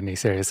see if we can get any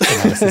serious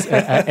analysis?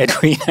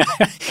 Edwina.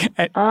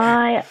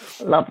 I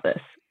love this.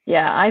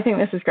 Yeah, I think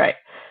this is great.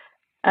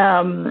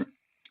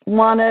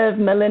 One of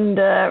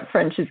Melinda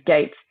French's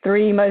Gates'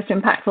 3 most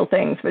impactful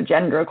things for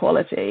gender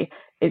equality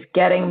is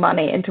getting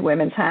money into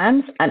women's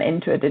hands and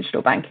into a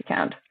digital bank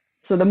account.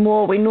 So the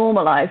more we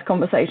normalize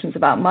conversations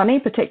about money,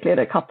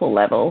 particularly at a couple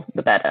level,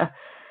 the better.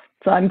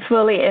 So I'm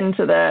fully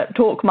into the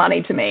talk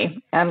money to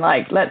me and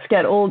let's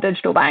get all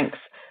digital banks,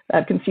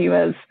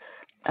 consumers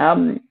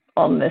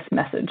on this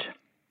message.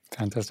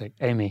 Fantastic.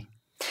 Amy.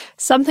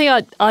 Something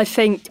I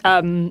think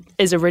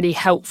is a really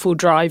helpful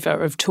driver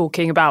of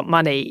talking about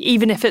money,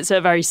 even if it's at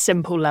a very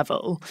simple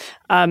level.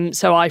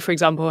 So I, for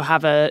example,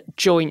 have a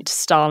joint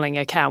Starling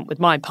account with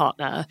my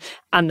partner,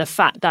 and the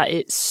fact that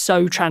it's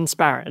so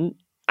transparent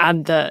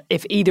and that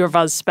if either of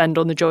us spend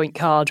on the joint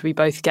card, we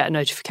both get a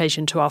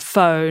notification to our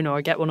phone, or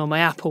I get one on my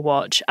Apple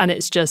Watch. And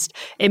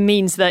it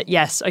means that,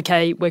 yes,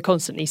 okay, we're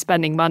constantly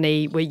spending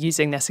money, we're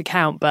using this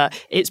account, but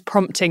it's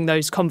prompting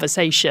those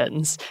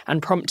conversations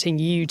and prompting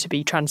you to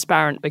be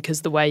transparent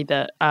because the way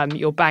that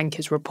your bank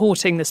is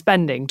reporting the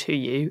spending to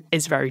you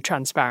is very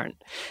transparent.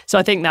 So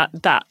I think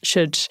that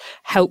should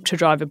help to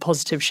drive a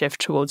positive shift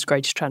towards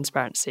greater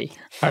transparency.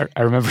 I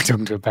remember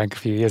talking to a bank a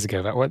few years ago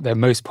about what their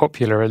most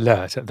popular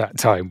alert at that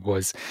time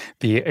was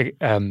the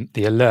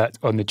alert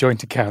on the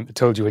joint account that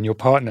told you when your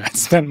partner had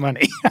spent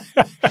money.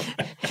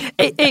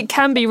 It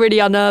can be really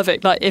unnerving.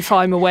 If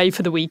I'm away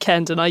for the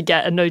weekend and I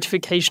get a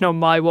notification on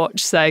my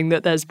watch saying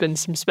that there's been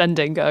some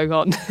spending going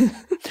on.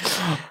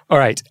 All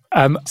right.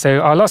 So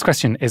our last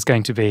question is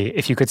going to be,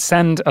 if you could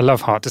send a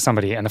love heart to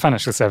somebody in the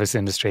financial service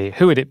industry,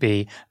 who would it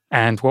be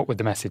and what would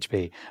the message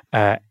be?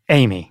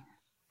 Amy.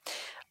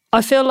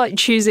 I feel like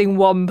choosing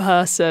one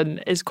person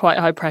is quite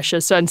high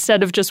pressure. So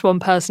instead of just one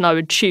person, I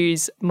would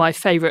choose my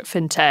favourite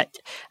fintech.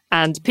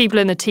 And people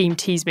in the team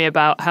tease me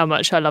about how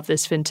much I love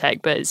this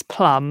fintech, but it's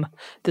Plum,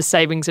 the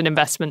savings and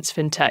investments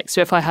fintech.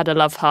 So if I had a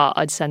love heart,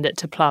 I'd send it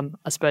to Plum,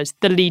 I suppose,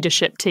 the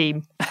leadership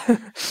team.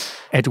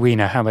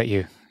 Edwina, how about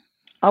you?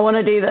 I want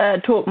to do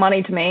the talk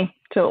money to me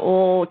to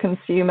all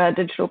consumer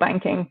digital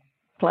banking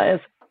players.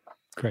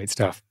 Great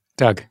stuff.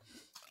 Doug?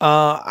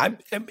 I'm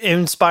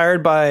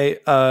inspired by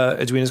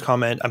Edwina's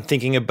comment. I'm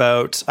thinking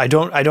about, I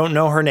don't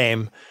know her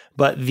name,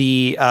 but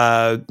the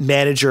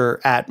manager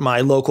at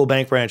my local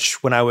bank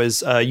branch when I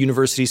was a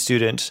university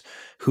student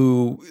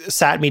who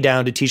sat me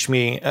down to teach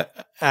me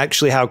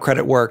actually how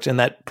credit worked, and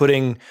that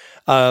putting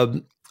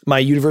my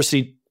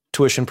university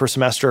tuition per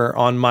semester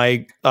on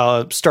my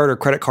starter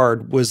credit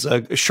card was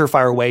a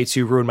surefire way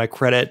to ruin my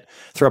credit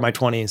throughout my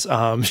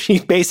 20s. She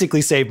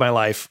basically saved my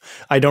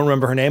life. I don't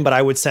remember her name, but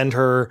I would send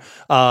her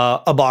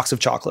a box of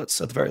chocolates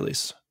at the very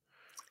least.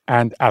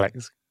 And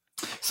Alex?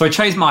 So I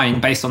chose mine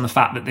based on the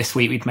fact that this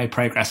week we'd made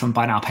progress on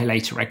buy now, pay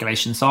later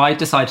regulation. So I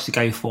decided to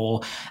go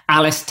for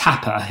Alice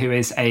Tapper, who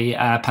is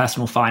a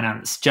personal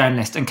finance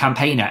journalist and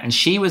campaigner. And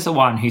she was the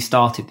one who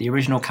started the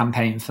original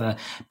campaign for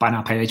buy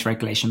now, pay later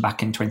regulation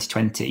back in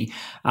 2020.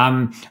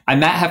 I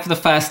met her for the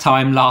first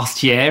time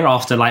last year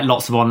after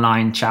lots of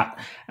online chat.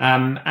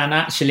 And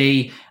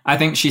actually, I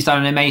think she's done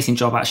an amazing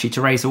job actually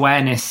to raise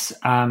awareness,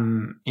 for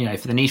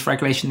the need for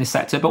regulation in this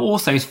sector, but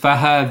also for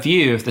her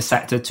view of the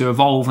sector to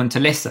evolve and to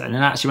listen. And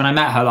actually, when I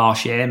met her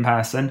last year in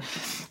person,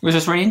 it was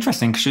just really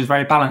interesting because she was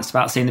very balanced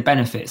about seeing the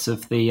benefits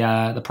of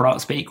the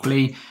products, but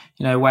equally,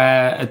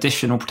 where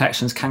additional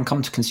protections can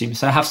come to consumers.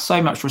 So I have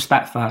so much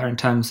respect for her in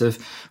terms of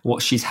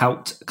what she's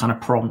helped kind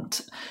of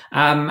prompt.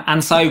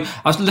 And so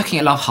I was looking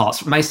at Love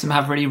Hearts. Most of them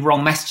have really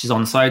wrong messages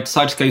on. So I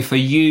decided to go for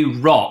You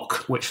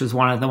Rock, which was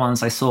one of the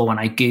ones I saw when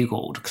I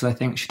Googled, because I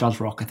think she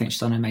does rock. I think she's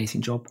done an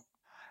amazing job.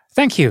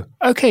 Thank you.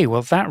 Okay,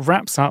 well, that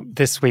wraps up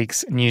this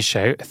week's news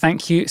show.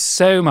 Thank you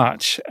so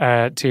much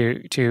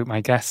to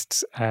my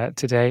guests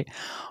today.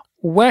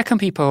 Where can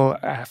people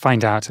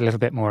find out a little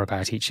bit more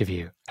about each of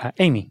you?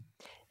 Amy?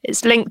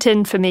 It's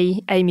LinkedIn for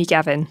me, Amy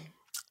Gavin.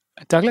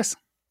 Douglas?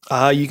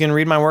 You can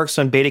read my works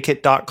on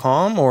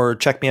betakit.com or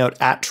check me out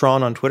at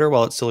Tron on Twitter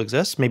while it still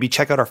exists. Maybe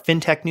check out our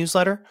FinTech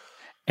newsletter.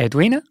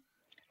 Edwina?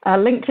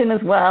 LinkedIn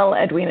as well,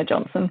 Edwina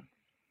Johnson.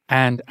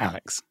 And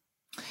Alex?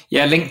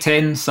 Yeah,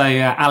 LinkedIn. So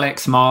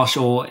Alex Marsh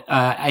or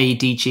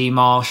ADG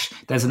Marsh.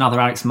 There's another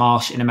Alex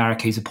Marsh in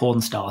America who's a porn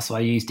star. So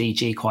I use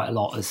DG quite a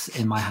lot as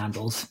in my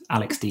handles.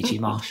 Alex DG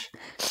Marsh.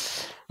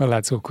 Well,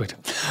 that's awkward.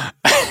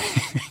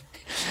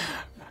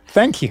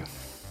 Thank you.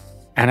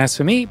 And as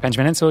for me,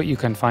 Benjamin Ensor, you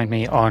can find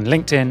me on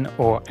LinkedIn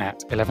or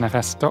at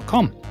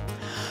 11fs.com.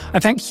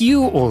 And thank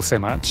you all so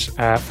much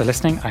for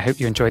listening. I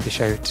hope you enjoyed the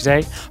show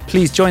today.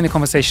 Please join the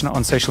conversation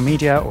on social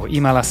media or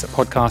email us at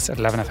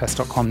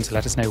podcast@11fs.com to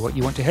let us know what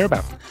you want to hear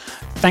about.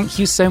 Thank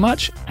you so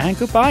much and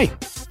goodbye.